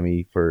to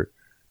Miami for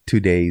 2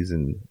 days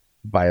and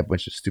buy a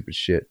bunch of stupid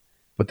shit.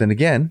 But then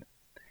again,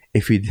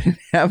 if you didn't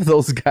have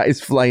those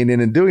guys flying in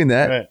and doing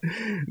that,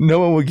 no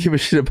one would give a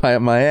shit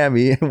about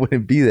Miami and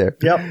wouldn't be there.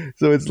 Yep.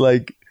 So it's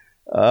like,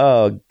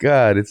 oh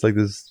God, it's like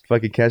this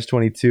fucking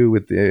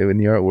catch-22 in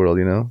the art world,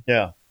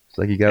 Yeah. It's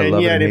like you gotta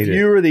love it and hate it. And yet, if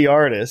you were the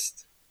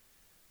artist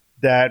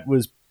that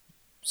was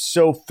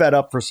so fed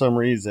up for some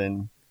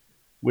reason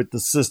with the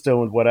system,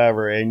 with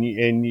whatever, and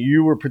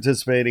you were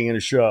participating in a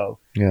show,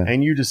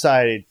 and you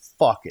decided,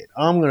 fuck it,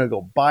 I'm going to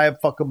go buy a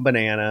fucking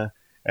banana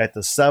at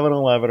the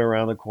 7-Eleven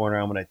around the corner.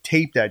 I'm going to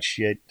tape that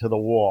shit to the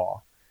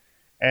wall.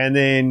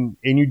 And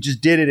you just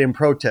did it in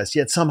protest,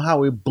 yet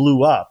somehow it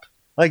blew up.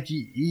 Like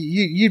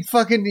you'd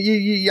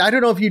fucking, I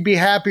don't know if you'd be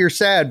happy or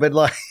sad, but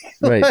like,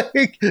 Right.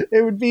 like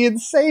it would be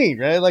insane,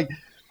 right? Like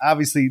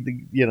obviously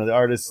the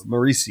artist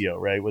Mauricio,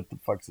 right? What the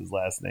fuck's his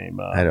last name?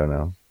 I don't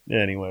know.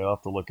 Anyway, I'll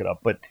have to look it up,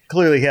 but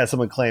clearly he has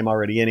some acclaim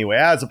already anyway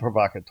as a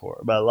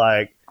provocateur. But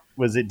like,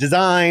 was it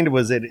designed?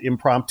 Was it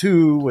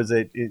impromptu? Was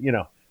it,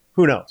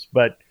 who knows?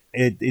 But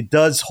it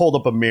does hold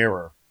up a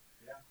mirror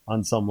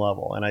on some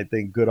level. And I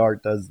think good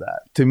art does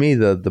that. To me,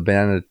 the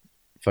banana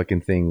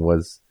fucking thing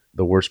was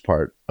the worst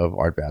part of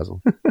Art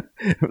Basel.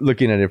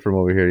 Looking at it from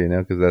over here,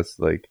 because that's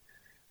like,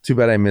 too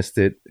bad I missed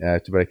it.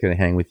 Too bad I couldn't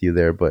hang with you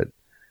there, but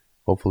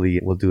hopefully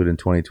we'll do it in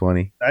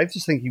 2020. I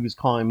just think he was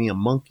calling me a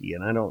monkey,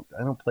 and I don't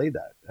play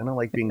that. I don't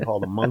like being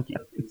called a monkey.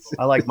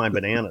 I like my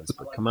bananas,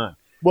 but come on.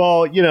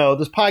 Well,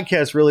 this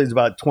podcast really is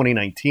about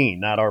 2019,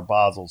 not Art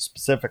Basel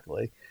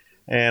specifically.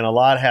 And a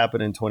lot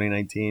happened in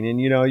 2019.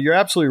 And, you're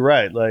absolutely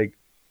right. Like,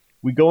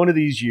 we go into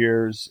these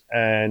years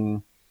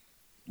and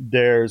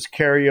there's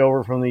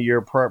carryover from the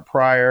year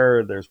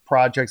prior. There's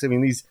projects. I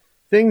mean, these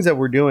things that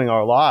we're doing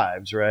our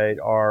lives, right,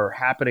 are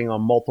happening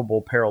on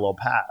multiple parallel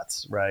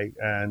paths, right?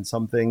 And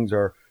some things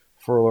are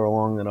further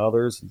along than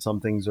others, and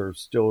some things are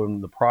still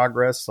in the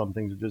progress. Some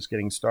things are just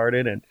getting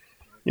started. And,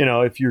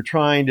 if you're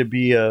trying to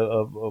be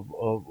a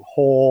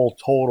whole,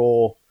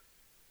 total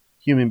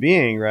human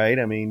being, right?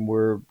 I mean,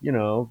 we're,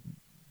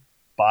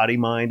 body,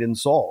 mind, and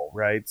soul,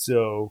 right?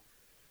 So,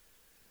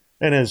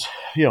 and as,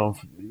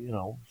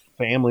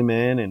 family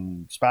men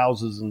and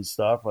spouses and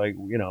stuff, like,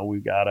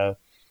 we gotta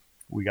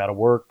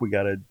work, we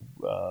gotta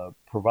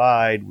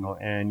provide,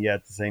 and yet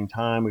at the same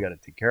time, we gotta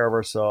take care of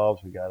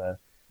ourselves, we gotta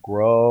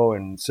grow.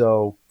 And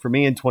so for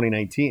me in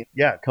 2019,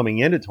 coming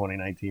into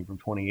 2019 from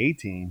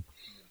 2018,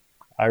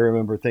 I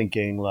remember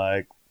thinking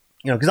like,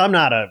 because I'm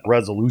not a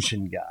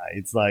resolution guy.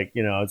 It's like,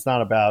 it's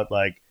not about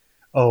like,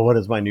 oh, what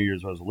is my New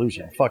Year's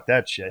resolution? Fuck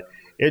that shit.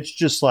 It's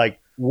just like,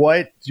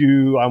 what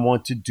do I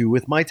want to do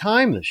with my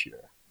time this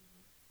year?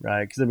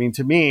 Right? Because I mean,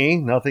 to me,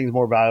 nothing's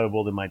more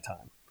valuable than my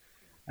time,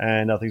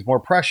 and nothing's more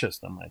precious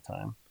than my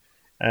time.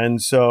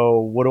 And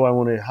so how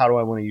do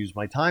I want to use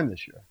my time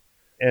this year?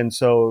 And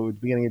so at the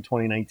beginning of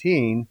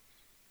 2019,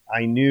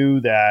 I knew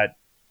that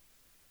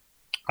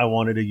I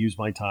wanted to use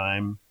my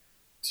time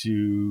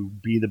to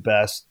be the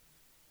best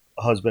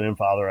husband and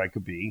father I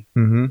could be,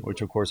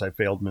 which of course I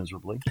failed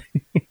miserably.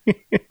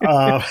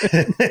 I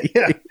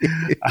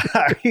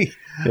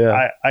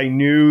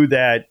knew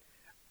that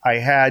I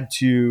had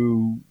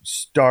to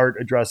start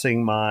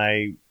addressing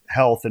my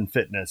health and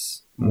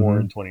fitness more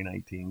in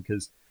 2019,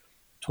 because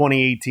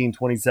 2018,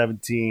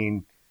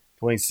 2017,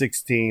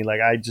 2016, like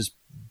I just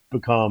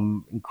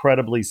become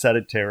incredibly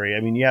sedentary. I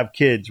mean, you have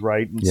kids,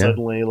 right? And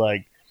suddenly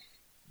like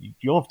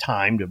you don't have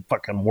time to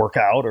fucking work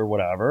out or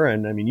whatever.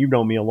 And I mean, you've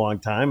known me a long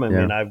time. I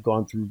mean, I've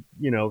gone through,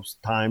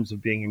 times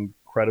of being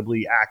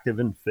incredibly active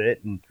and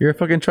fit. And you're a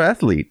fucking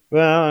triathlete.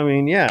 Well, I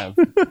mean, yeah,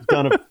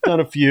 done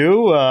a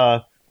few,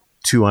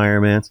 2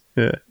 Ironmans.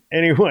 Yeah.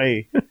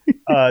 Anyway,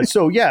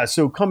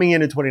 so coming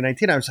into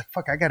 2019, I was like,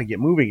 fuck, I got to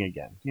get moving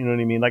again. You know what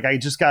I mean? Like, I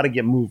just got to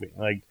get moving.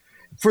 Like,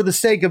 for the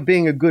sake of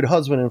being a good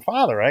husband and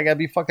father, I got to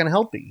be fucking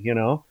healthy,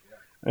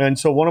 And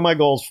so one of my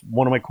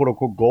quote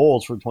unquote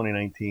goals for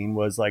 2019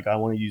 was like, I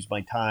want to use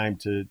my time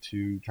to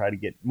try to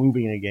get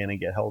moving again and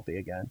get healthy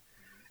again.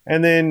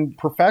 And then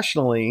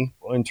professionally,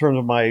 in terms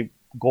of my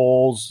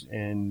goals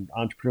and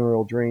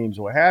entrepreneurial dreams,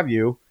 what have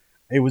you,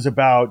 it was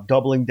about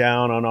doubling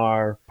down on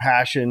our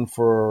passion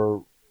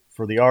for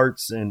the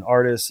arts and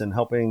artists and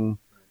helping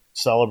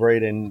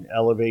celebrate and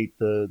elevate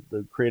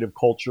the creative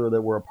culture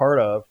that we're a part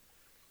of.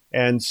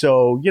 And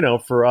so,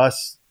 for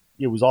us,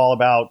 it was all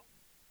about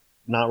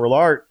Not Real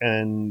Art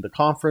and the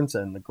conference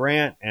and the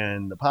grant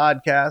and the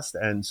podcast.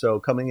 And so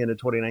coming into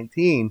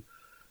 2019,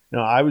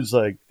 I was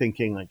like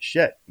thinking like,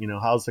 shit,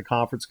 how's the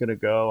conference going to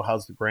go?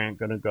 How's the grant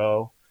going to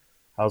go?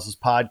 How's this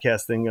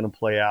podcast thing going to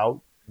play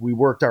out? We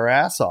worked our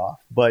ass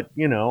off, but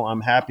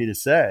I'm happy to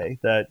say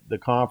that the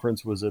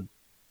conference was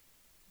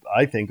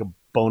I think a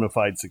bona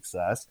fide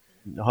success.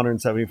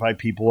 175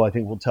 people, I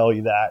think, will tell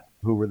you that,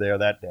 who were there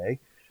that day.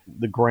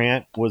 The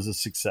grant was a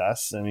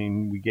success. I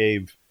mean, we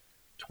gave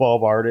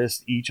 12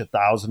 artists each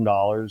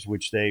 $1,000,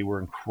 which they were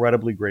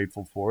incredibly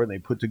grateful for. And they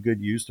put to good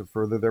use to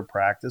further their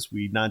practice.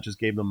 We not just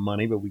gave them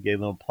money, but we gave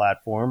them a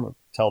platform to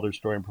tell their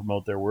story and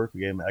promote their work.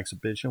 We gave them an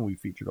exhibition. We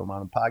featured them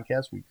on a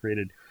podcast. We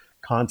created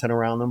content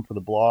around them for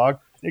the blog,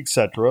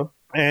 etc.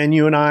 And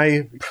you and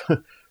I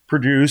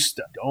produced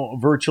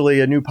virtually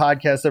a new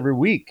podcast every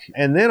week.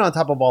 And then on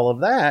top of all of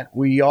that,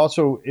 we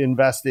also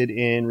invested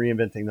in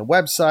reinventing the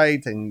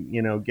website and,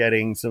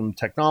 getting some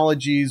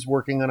technologies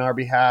working on our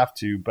behalf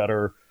to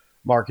better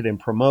market and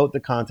promote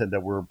the content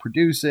that we're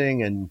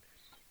producing and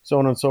so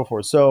on and so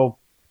forth. So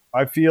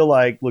I feel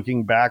like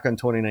looking back on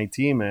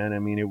 2019, man, I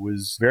mean, it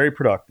was very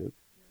productive,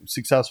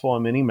 successful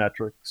on many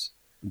metrics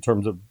in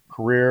terms of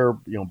career,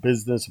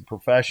 business and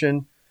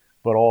profession,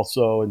 but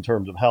also in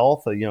terms of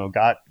health,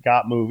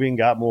 got moving,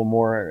 got a little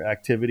more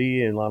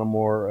activity and a little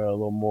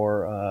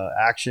more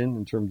action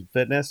in terms of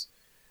fitness.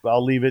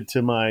 I'll leave it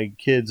to my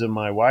kids and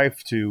my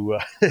wife to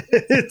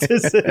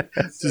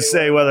to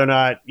say whether or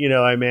not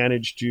I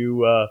managed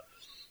to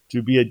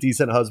be a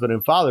decent husband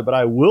and father. But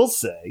I will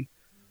say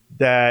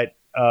that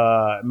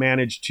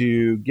managed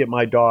to get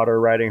my daughter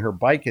riding her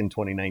bike in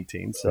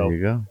 2019. So There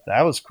you go.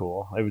 that was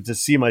cool. I would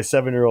just see my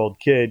 7-year-old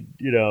kid,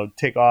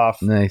 take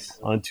off Nice.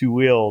 on 2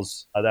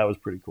 wheels. That was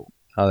pretty cool.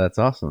 Oh, that's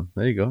awesome.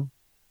 There you go.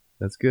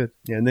 That's good.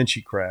 Yeah, and then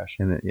she crashed.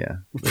 And then, yeah,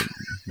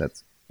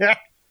 that's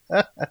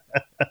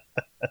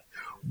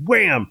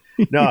Wham!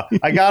 No,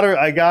 I got her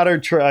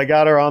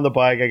on the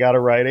bike. I got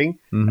her riding,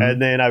 Mhm.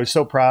 and then I was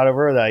so proud of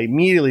her that I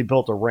immediately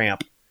built a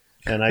ramp.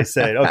 And I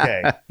said,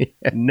 "Okay,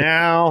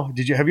 now,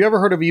 have you ever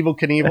heard of Evel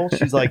Knievel?"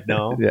 She's like,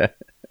 "No." yeah.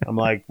 I'm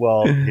like,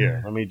 "Well,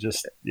 here, let me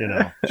just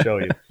show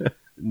you."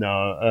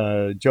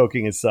 No,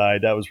 joking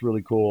aside, that was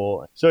really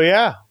cool. So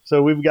yeah,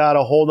 so we've got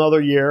a whole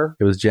nother year.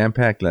 It was jam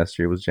packed last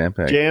year. It was jam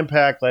packed.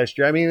 Jam-packed last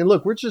year. I mean,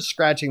 look, we're just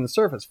scratching the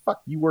surface.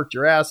 Fuck, you worked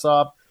your ass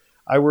off.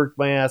 I worked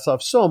my ass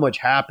off. So much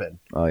happened.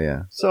 Oh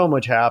yeah. So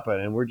much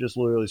happened, and we're just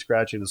literally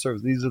scratching the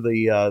surface. These are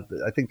the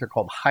I think they're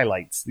called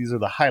highlights. These are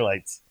the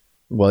highlights.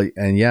 Well,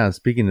 and yeah,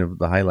 speaking of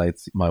the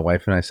highlights, my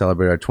wife and I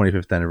celebrated our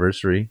 25th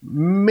anniversary.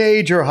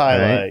 Major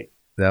highlight. Right.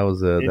 That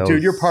was a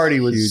Dude, your party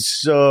was huge.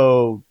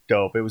 so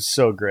dope. It was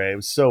so great. It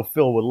was so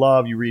filled with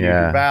love. You read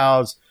Yeah. your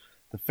vows.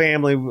 The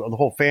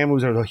whole family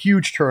was there. Was a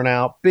huge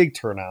turnout, big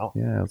turnout.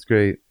 Yeah, it was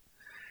great.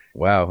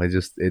 Wow,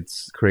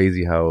 it's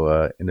crazy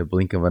how in the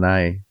blink of an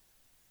eye,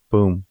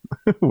 boom,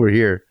 we're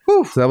here.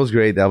 Whew. So that was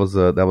great. That was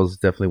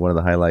definitely one of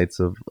the highlights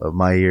of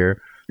my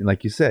year. And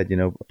like you said,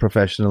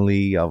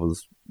 professionally, I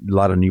was a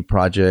lot of new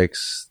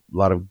projects, a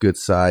lot of good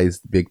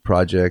sized big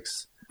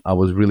projects. I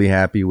was really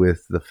happy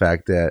with the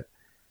fact that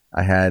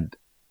I had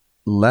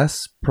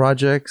less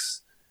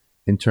projects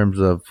in terms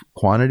of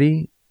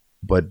quantity,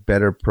 but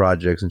better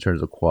projects in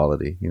terms of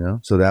quality,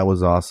 So that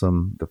was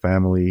awesome. The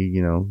family,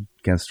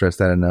 can't stress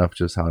that enough,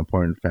 just how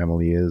important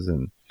family is,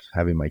 and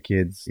having my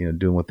kids,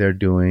 doing what they're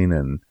doing,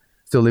 and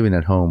still living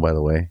at home, by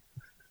the way.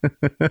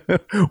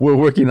 We're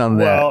working on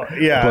that. Well,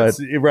 yeah, but-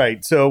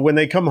 right. So when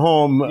they come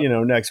home,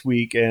 next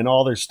week and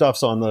all their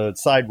stuff's on the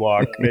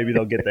sidewalk, maybe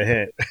they'll get the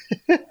hint.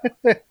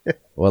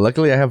 Well,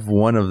 luckily I have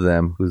one of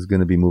them who's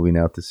going to be moving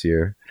out this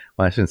year.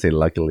 Well, I shouldn't say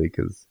luckily,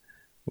 because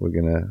we're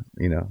going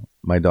to,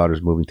 my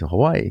daughter's moving to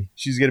Hawaii.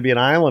 She's going to be an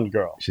island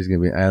girl. She's going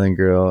to be an island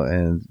girl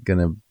and going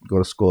to go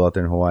to school out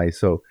there in Hawaii.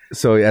 So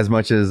as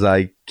much as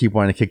I keep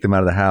wanting to kick them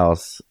out of the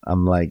house,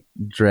 I'm like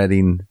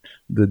dreading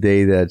the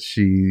day that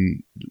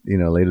she,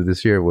 later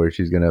this year, where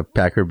she's going to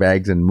pack her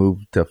bags and move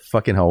to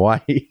fucking Hawaii.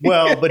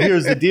 Well, but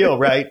here's the deal,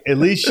 right? At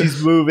least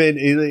she's moving,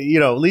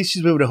 at least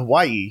she's moving to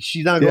Hawaii.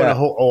 She's not going Yeah. to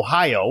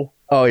Ohio.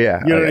 Oh, yeah.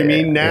 You know Oh, what I yeah,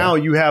 mean? yeah, Now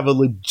you have a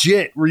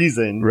legit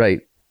reason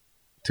right.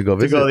 To go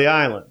to visit. go to the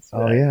islands.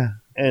 Oh, yeah.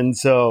 And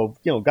so,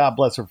 God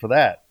bless her for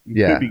that.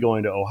 You Yeah. could be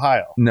going to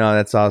Ohio. No,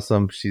 that's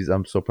awesome.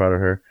 I'm so proud of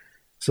her.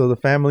 So the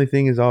family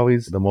thing is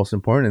always the most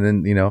important.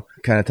 And then,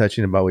 kind of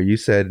touching about what you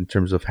said in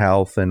terms of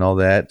health and all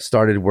that,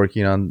 started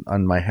working on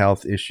my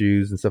health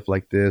issues and stuff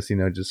like this,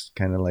 just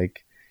kind of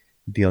like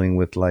dealing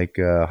with like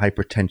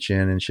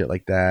hypertension and shit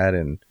like that.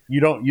 And You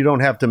don't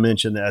have to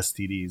mention the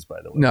STDs,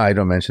 by the way. no, I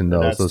don't mention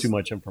those. That's Those- too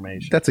much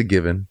information. That's a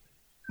given.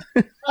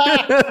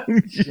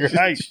 You're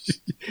right.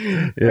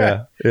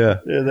 Yeah. Yeah.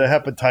 Yeah, the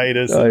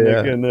hepatitis Oh, and,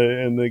 yeah.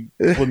 and the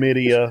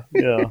chlamydia.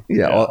 Yeah.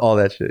 Yeah. All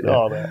that shit. Yeah.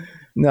 All that.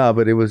 No,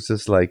 but it was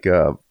just like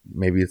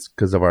maybe it's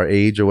because of our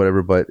age or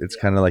whatever, but it's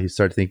kind of like you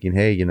start thinking,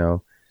 hey,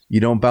 you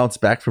don't bounce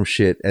back from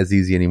shit as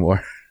easy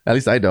anymore. At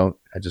least I don't.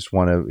 I just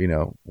want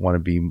to,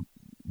 want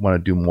to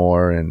do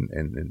more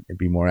and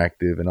be more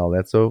active and all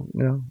that. So,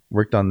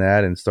 worked on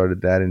that and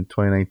started that in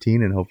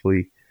 2019 and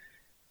hopefully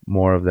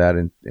more of that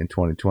in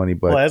 2020.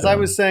 But Well, as I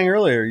was saying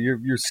earlier,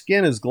 your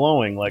skin is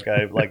glowing like I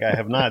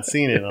have not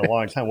seen it in a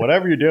long time.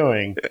 Whatever you're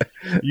doing,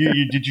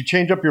 did you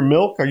change up your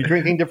milk? Are you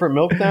drinking different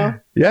milk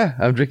now? yeah,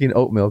 I'm drinking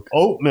oat milk.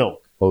 Oat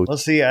milk. Oat.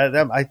 Let's see.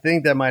 I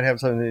think that might have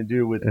something to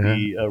do with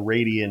the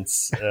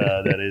radiance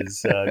that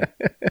is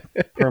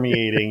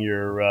permeating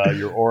your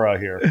aura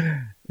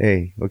here.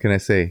 Hey, what can I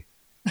say?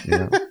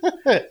 Yeah.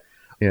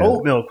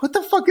 Oat milk. What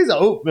the fuck is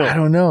oat milk? I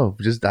don't know.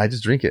 I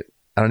just drink it.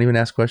 I don't even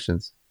ask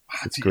questions.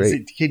 It's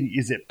great.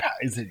 Is it?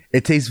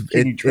 It tastes.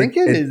 Can you drink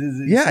it?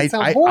 Yeah, it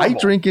sounds I horrible.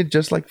 drink it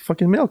just like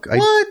fucking milk.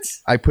 What?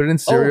 I put it in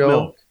cereal. Oat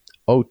milk.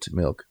 Oat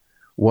milk.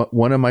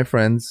 One of my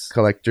friends,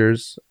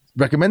 collectors,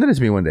 recommended it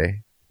to me one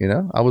day.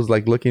 I was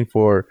like looking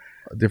for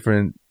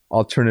different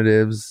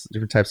alternatives,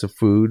 different types of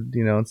food,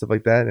 and stuff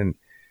like that. And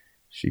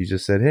she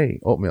just said, "Hey,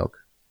 oat milk."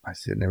 I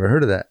said, "Never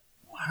heard of that."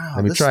 Wow,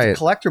 Let me try the it.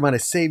 collector might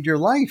have saved your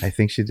life. I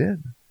think she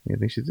did.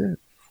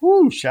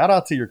 Whew, shout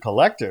out to your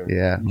collector.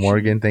 Yeah,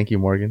 Morgan. Thank you,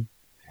 Morgan.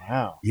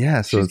 Wow.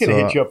 Yeah, so She's going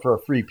to hit you up for a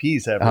free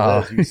piece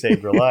after this. You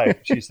saved her life.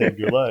 She saved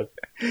your life.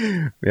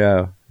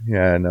 Yeah,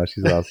 no,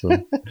 she's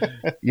awesome.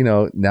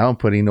 Now I'm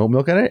putting oat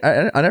milk on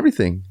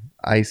everything.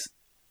 Ice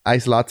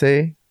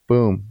latte,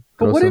 boom.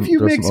 But what if you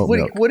mix? oat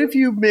milk. What if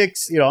you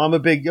mix? I'm a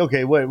big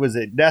what was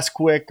it?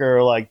 Nesquik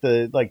or like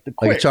the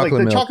quick, chocolate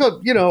the milk.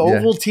 chocolate, Yeah.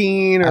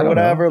 Ovaltine or I don't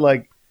whatever. know.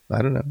 Like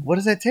I don't know. What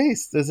does that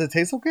taste? Does it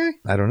taste okay?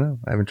 I don't know.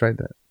 I haven't tried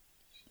that.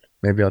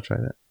 Maybe I'll try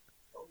that.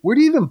 Where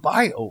do you even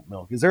buy oat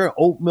milk? Is there an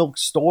oat milk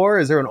store?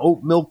 Is there an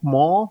oat milk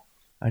mall?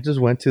 I just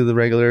went to the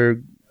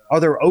regular. Are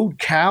there oat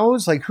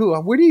cows? Like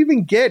where do you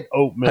even get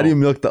oat milk? How do you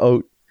milk the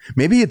oat?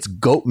 Maybe it's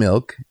goat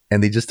milk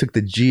and they just took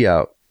the G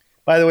out.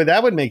 By the way,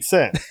 that would make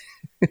sense.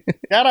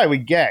 That I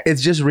would get.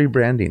 It's just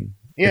rebranding.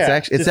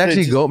 Yeah, it's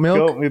actually goat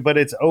milk, but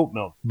it's oat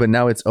milk. but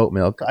now it's oat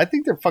milk. I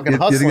think they're fucking You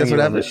hustling think that's what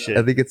on happened? this shit.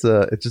 I think it's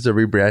just a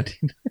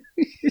rebranding.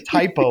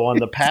 Typo on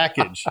the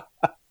package.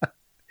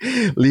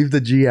 Leave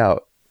the G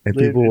out, and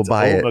people will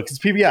buy it. Because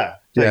people,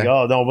 like,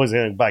 oh no, I wasn't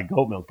going to buy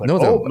goat milk, but No,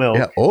 oat milk.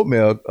 Yeah, oat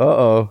milk.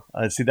 Oh,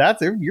 See,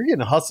 you're getting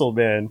hustled,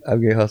 man.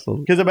 I'm getting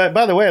hustled. Because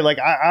by the way, like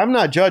I'm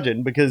not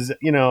judging because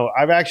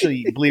I've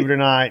actually, believe it or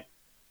not,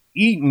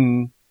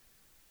 eaten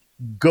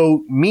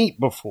goat meat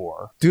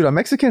before. Dude, I'm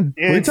Mexican.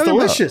 What are you It's talking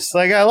delicious.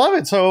 Like I love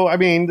it. So I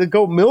mean, the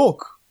goat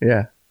milk,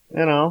 about?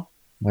 Yeah,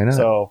 why not?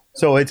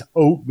 So it's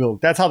oat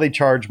milk. That's how they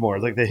charge more.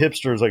 It's like the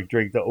hipsters like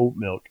drink the oat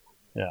milk.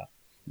 Yeah,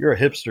 you're a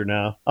hipster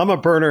now. I'm a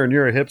burner and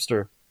you're a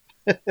hipster.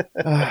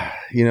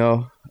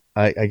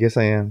 I guess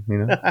I am.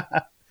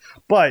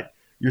 But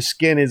your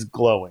skin is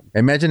glowing.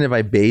 Imagine if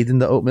I bathed in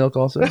the oat milk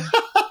also.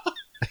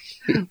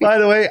 By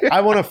the way,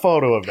 I want a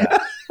photo of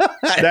that.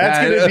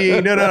 That's going to be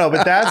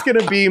but that's going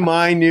to be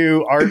my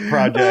new art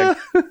project.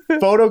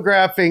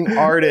 Photographing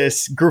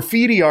artists,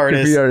 graffiti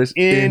artists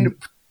in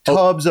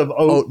tubs of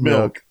oat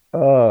milk.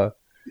 I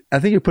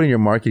think you're putting your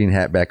marketing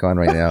hat back on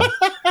right now.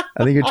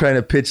 I think you're trying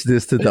to pitch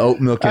this to the oat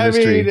milk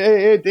industry.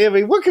 I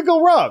mean, what could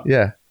go wrong?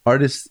 Yeah,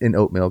 artists in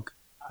oat milk.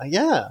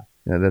 Yeah.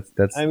 Yeah,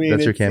 that's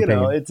your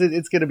campaign.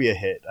 It's going to be a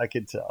hit. I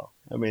can tell.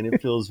 I mean,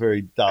 it feels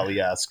very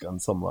Dali-esque on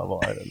some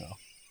level. I don't know.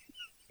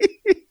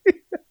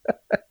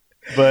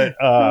 But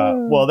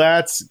well,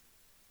 that's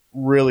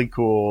really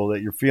cool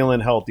that you're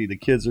feeling healthy. The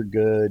kids are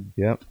good.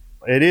 Yep.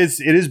 It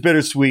is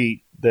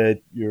bittersweet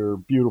that your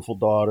beautiful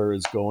daughter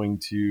is going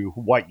to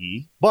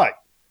Hawaii, but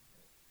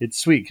it's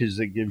sweet because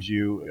it gives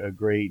you a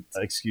great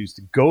excuse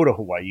to go to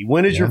Hawaii.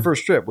 When is your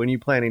first trip? When are you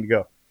planning to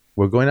go?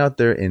 We're going out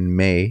there in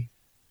May.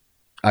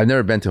 I've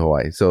never been to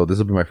Hawaii, so this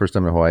will be my first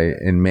time in Hawaii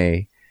in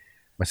May.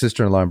 My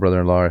sister-in-law and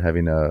brother-in-law are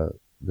having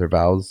their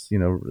vows.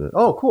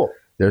 Oh, cool.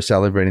 They're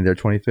celebrating their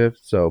 25th,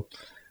 so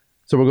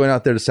we're going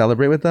out there to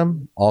celebrate with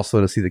them,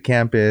 also to see the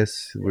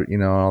campus,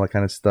 all that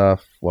kind of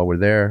stuff while we're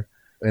there.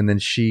 And then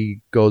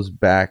she goes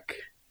back,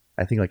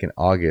 I think like in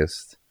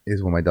August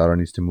is when my daughter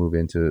needs to move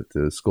into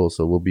school.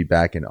 So we'll be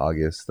back in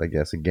August, I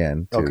guess,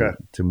 again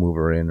to move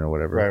her in or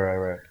whatever.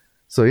 Right.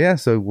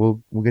 So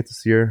we'll get to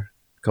see her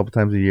a couple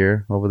times a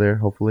year over there,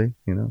 hopefully,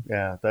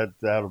 Yeah,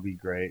 that'll be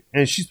great.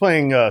 And she's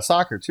playing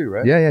soccer too,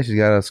 right? Yeah, she's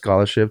got a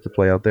scholarship to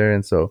play out there,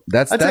 and so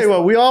I tell you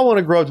what, we all want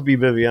to grow up to be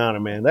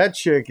Viviana, man. That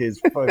chick is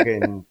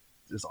fucking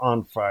just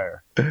on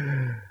fire.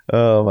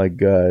 Oh my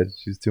god,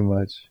 she's too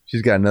much.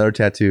 She's got another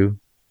tattoo.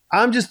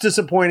 I'm just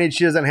disappointed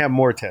she doesn't have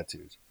more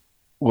tattoos.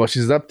 Well,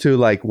 she's up to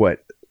like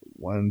what?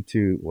 1,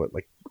 2,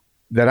 like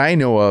that I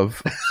know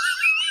of.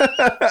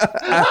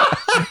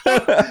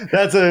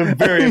 That's a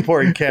very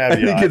important caveat.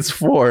 I think it's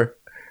 4.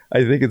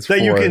 That 4.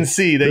 You can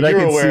see that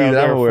you're aware of.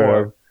 I'm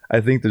aware of.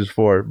 I think there's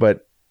 4,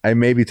 but I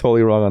may be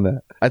totally wrong on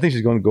that. I think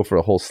she's going to go for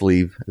a whole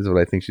sleeve. Is what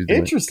I think she's doing.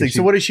 Interesting.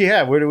 So what does she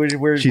have?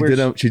 Where she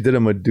did a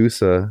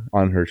Medusa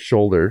on her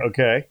shoulder.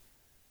 Okay.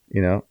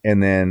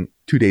 And then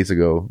 2 days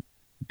ago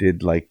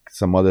did like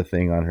some other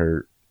thing on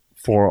her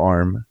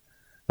forearm,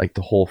 like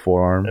the whole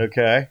forearm.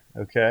 Okay.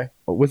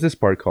 What's this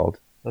part called?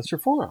 That's your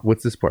forearm.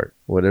 What's this part?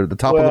 Whatever, the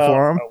top of the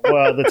forearm?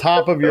 Well, the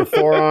top of your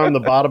forearm,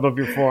 the bottom of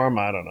your forearm,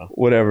 I don't know.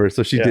 Whatever.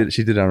 So she did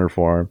it on her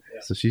forearm.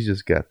 Yeah. So she's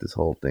just got this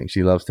whole thing.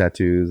 She loves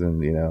tattoos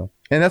and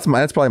and that's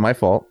probably my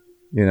fault,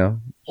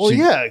 Well,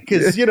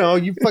 because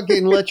you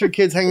fucking let your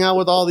kids hang out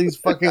with all these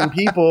fucking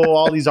people,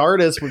 all these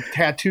artists with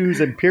tattoos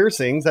and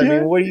piercings. I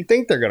mean, what do you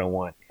think they're going to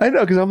want? I know,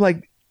 because I'm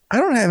like, I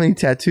don't have any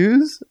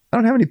tattoos. I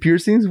don't have any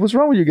piercings. What's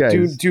wrong with you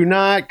guys? Do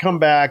not come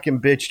back and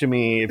bitch to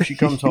me if she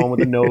comes home with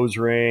a nose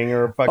ring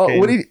or a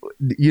fucking... Oh,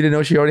 you didn't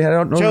know she already had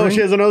a nose ring? She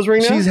has a nose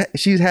ring now?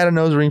 She's had a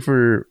nose ring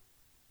for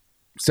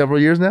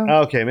several years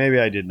now. Okay, maybe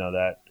I did know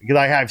that because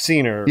I have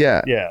seen her.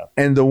 Yeah.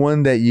 And the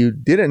one that you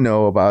didn't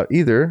know about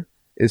either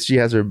is she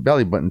has her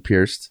belly button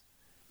pierced,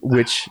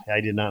 which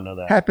I did not know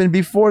that happened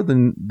before the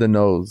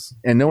nose,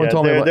 and no one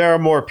told me. There are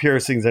more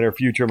piercings in her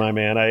future, my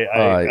man. I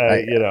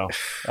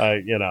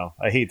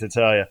hate to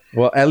tell you.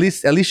 Well, at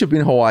least she'll be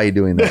in Hawaii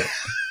doing that.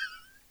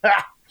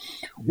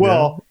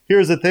 Well,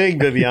 here's the thing,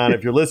 Vivian,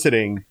 if you're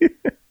listening.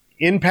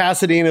 In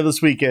Pasadena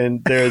this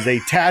weekend, there's a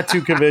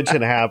tattoo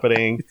convention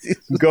happening.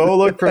 Go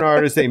look for an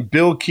artist named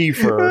Bill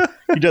Kiefer.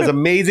 He does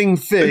amazing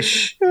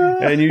fish,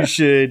 and you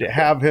should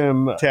have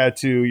him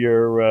tattoo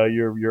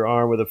your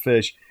arm with a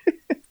fish.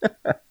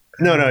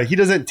 No, he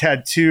doesn't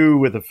tattoo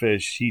with a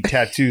fish. He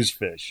tattoos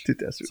fish.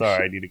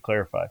 Sorry, I need to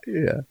clarify.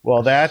 Yeah.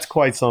 Well, that's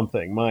quite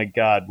something. My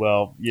God.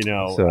 Well,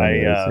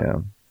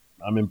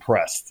 I'm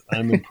impressed. I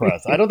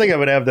don't think I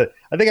would have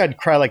I think I'd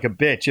cry like a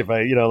bitch if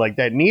like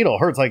that needle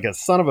hurts like a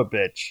son of a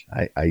bitch.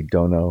 I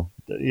don't know.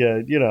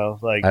 Yeah, you know,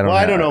 like,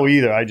 I don't know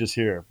either. I just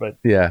hear, but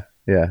Yeah,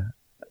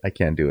 I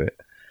can't do it.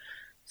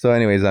 So,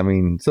 anyways, I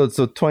mean, so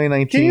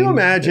 2019. can you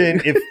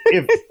imagine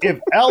if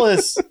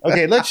Ellis?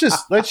 Okay, let's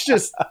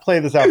just play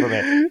this out for a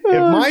minute.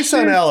 If my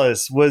son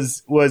Ellis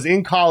was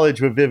in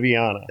college with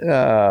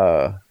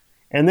Viviana,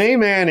 and they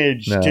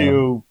managed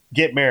to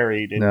get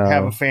married and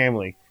have a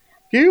family,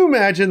 can you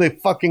imagine the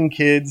fucking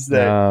kids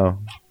that? No.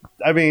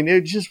 I mean,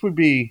 it just would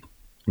be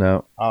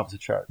off the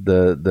chart.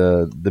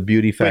 The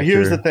beauty factor. But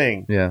here's the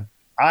thing. Yeah.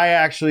 I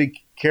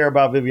actually care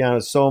about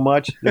Viviana so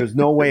much. There's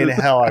no way in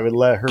hell I would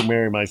let her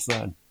marry my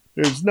son.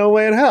 There's no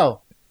way in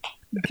hell.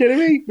 You kidding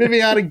me?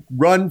 Viviana,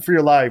 run for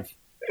your life.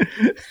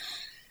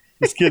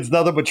 This kid's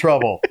nothing but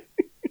trouble.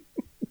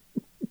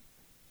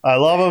 I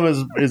love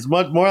him as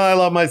much more than I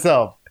love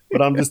myself.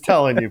 But I'm just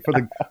telling you,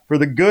 for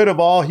the good of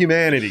all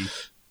humanity.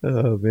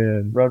 Oh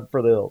man. Run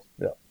for the hills.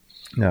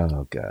 Yeah.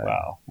 Oh god.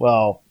 Wow.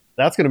 Well,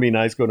 that's going to be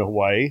nice going to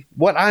Hawaii.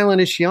 What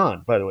island is she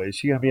on, by the way? Is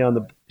she going to be on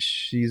the...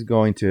 She's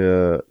going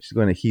to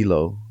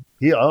Hilo.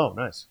 Yeah. Oh,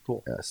 nice.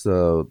 Cool. Yeah,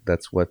 so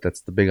that's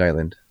the big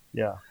island.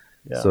 Yeah.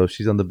 Yeah. So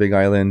she's on the big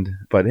island.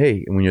 But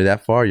hey, when you're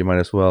that far, you might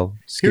as well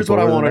skip. Here's what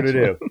I want her to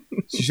do.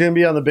 She's going to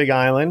be on the big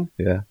island.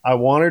 Yeah. I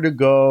want her to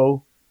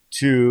go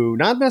to,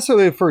 not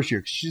necessarily the first year,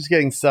 because she's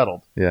getting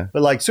settled. Yeah.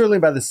 But like certainly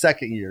by the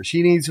second year,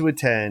 she needs to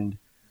attend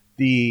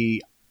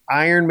the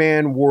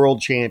Ironman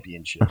World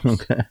Championships.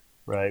 Okay.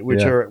 Right,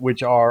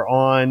 which are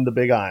on the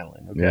Big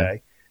Island. Okay.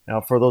 Yeah.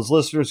 Now, for those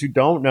listeners who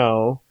don't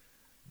know,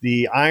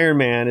 the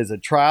Ironman is a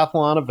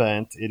triathlon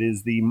event. It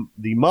is the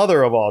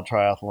mother of all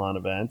triathlon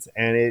events,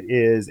 and it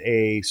is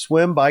a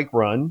swim, bike,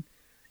 run.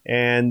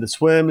 And the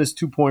swim is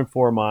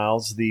 2.4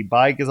 miles. The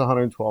bike is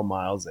 112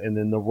 miles, and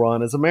then the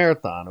run is a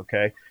marathon.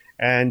 Okay,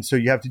 and so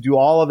you have to do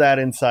all of that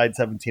inside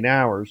 17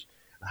 hours.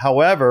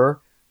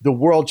 However, the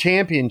World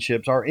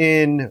Championships are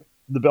on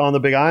the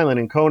Big Island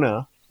in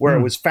Kona, where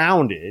it was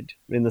founded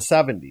in the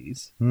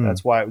 70s.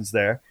 That's why it was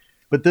there.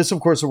 But this, of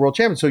course, is a world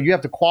champion. So you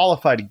have to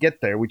qualify to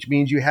get there, which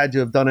means you had to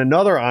have done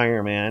another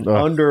Ironman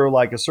under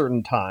like a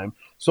certain time.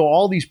 So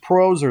all these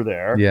pros are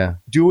there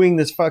doing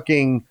this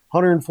fucking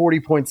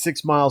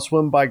 140.6 mile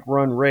swim, bike,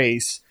 run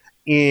race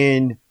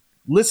in,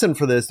 listen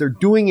for this, they're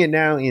doing it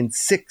now in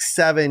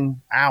 6-7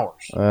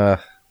 hours.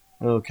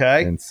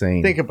 Okay?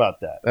 Insane. Think about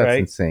that. That's right?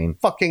 insane.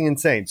 Fucking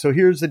insane. So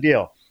here's the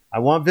deal. I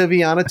want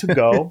Viviana to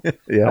go.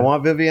 Yeah. I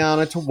want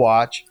Viviana to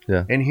watch.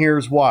 Yeah. And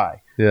here's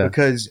why. Yeah.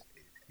 Because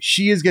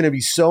she is going to be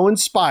so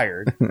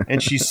inspired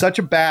and she's such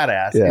a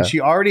badass and she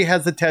already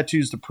has the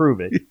tattoos to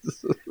prove it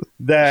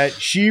that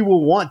she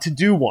will want to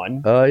do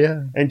one. Oh,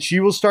 yeah. And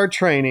she will start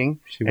training.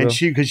 Because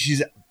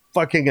she's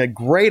fucking a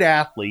great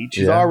athlete.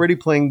 She's already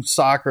playing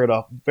soccer at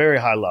a very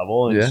high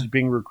level and she's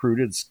being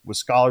recruited with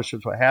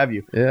scholarships, what have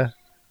you. Yeah.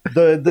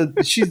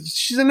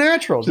 She's a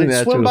natural.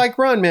 Swim, bike,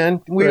 run,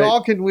 man. We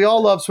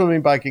all love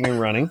swimming, biking, and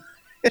running.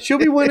 She'll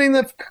be winning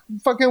the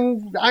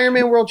fucking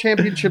Ironman World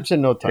Championships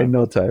in no time. In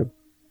no time.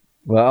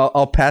 Well,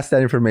 I'll pass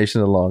that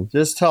information along.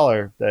 Just tell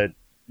her that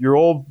your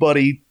old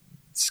buddy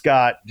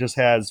Scott just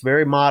has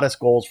very modest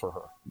goals for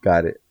her.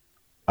 Got it.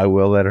 I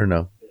will let her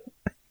know.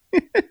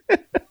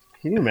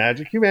 Can you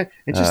imagine?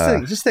 And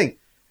just think.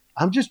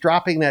 I'm just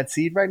dropping that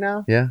seed right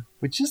now. Yeah.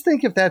 But just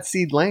think if that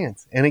seed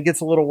lands and it gets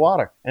a little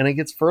water and it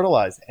gets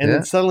fertilized and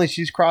then suddenly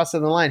she's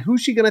crossing the line.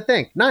 Who's she going to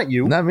thank? Not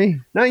you. Not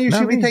me. Not you.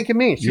 She'll be thanking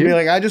me. She'll be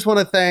like, I just want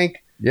to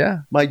thank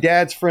my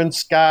dad's friend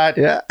Scott,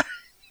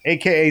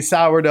 a.k.a.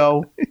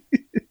 Sourdough.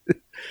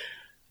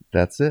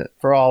 That's it.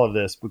 For all of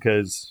this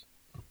because...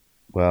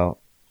 Well,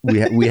 we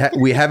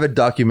have it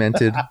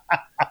documented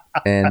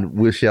and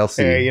we shall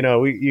see. Hey,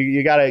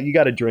 you got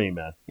to dream,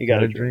 man. You got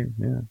to dream.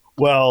 Yeah.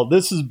 Well,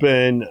 this has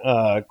been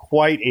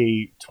quite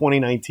a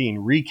 2019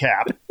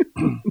 recap.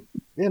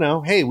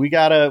 Hey, we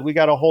got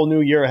a whole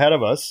new year ahead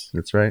of us.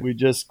 That's right. We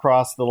just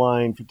crossed the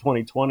line for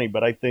 2020,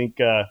 but I think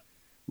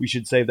we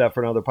should save that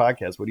for another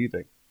podcast. What do you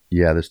think?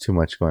 Yeah, there's too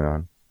much going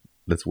on.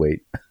 Let's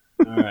wait.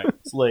 All right.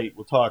 It's late.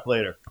 We'll talk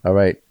later. All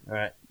right.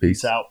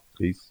 Peace out.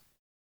 Peace.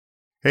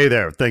 Hey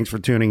there. Thanks for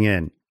tuning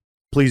in.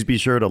 Please be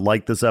sure to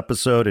like this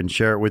episode and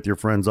share it with your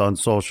friends on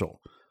social.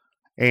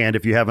 And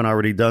if you haven't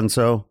already done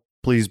so,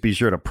 please be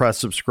sure to press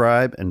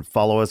subscribe and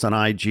follow us on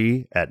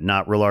IG at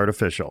Not Real Art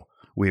Official.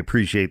 We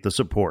appreciate the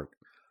support.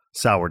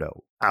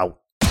 Sourdough out.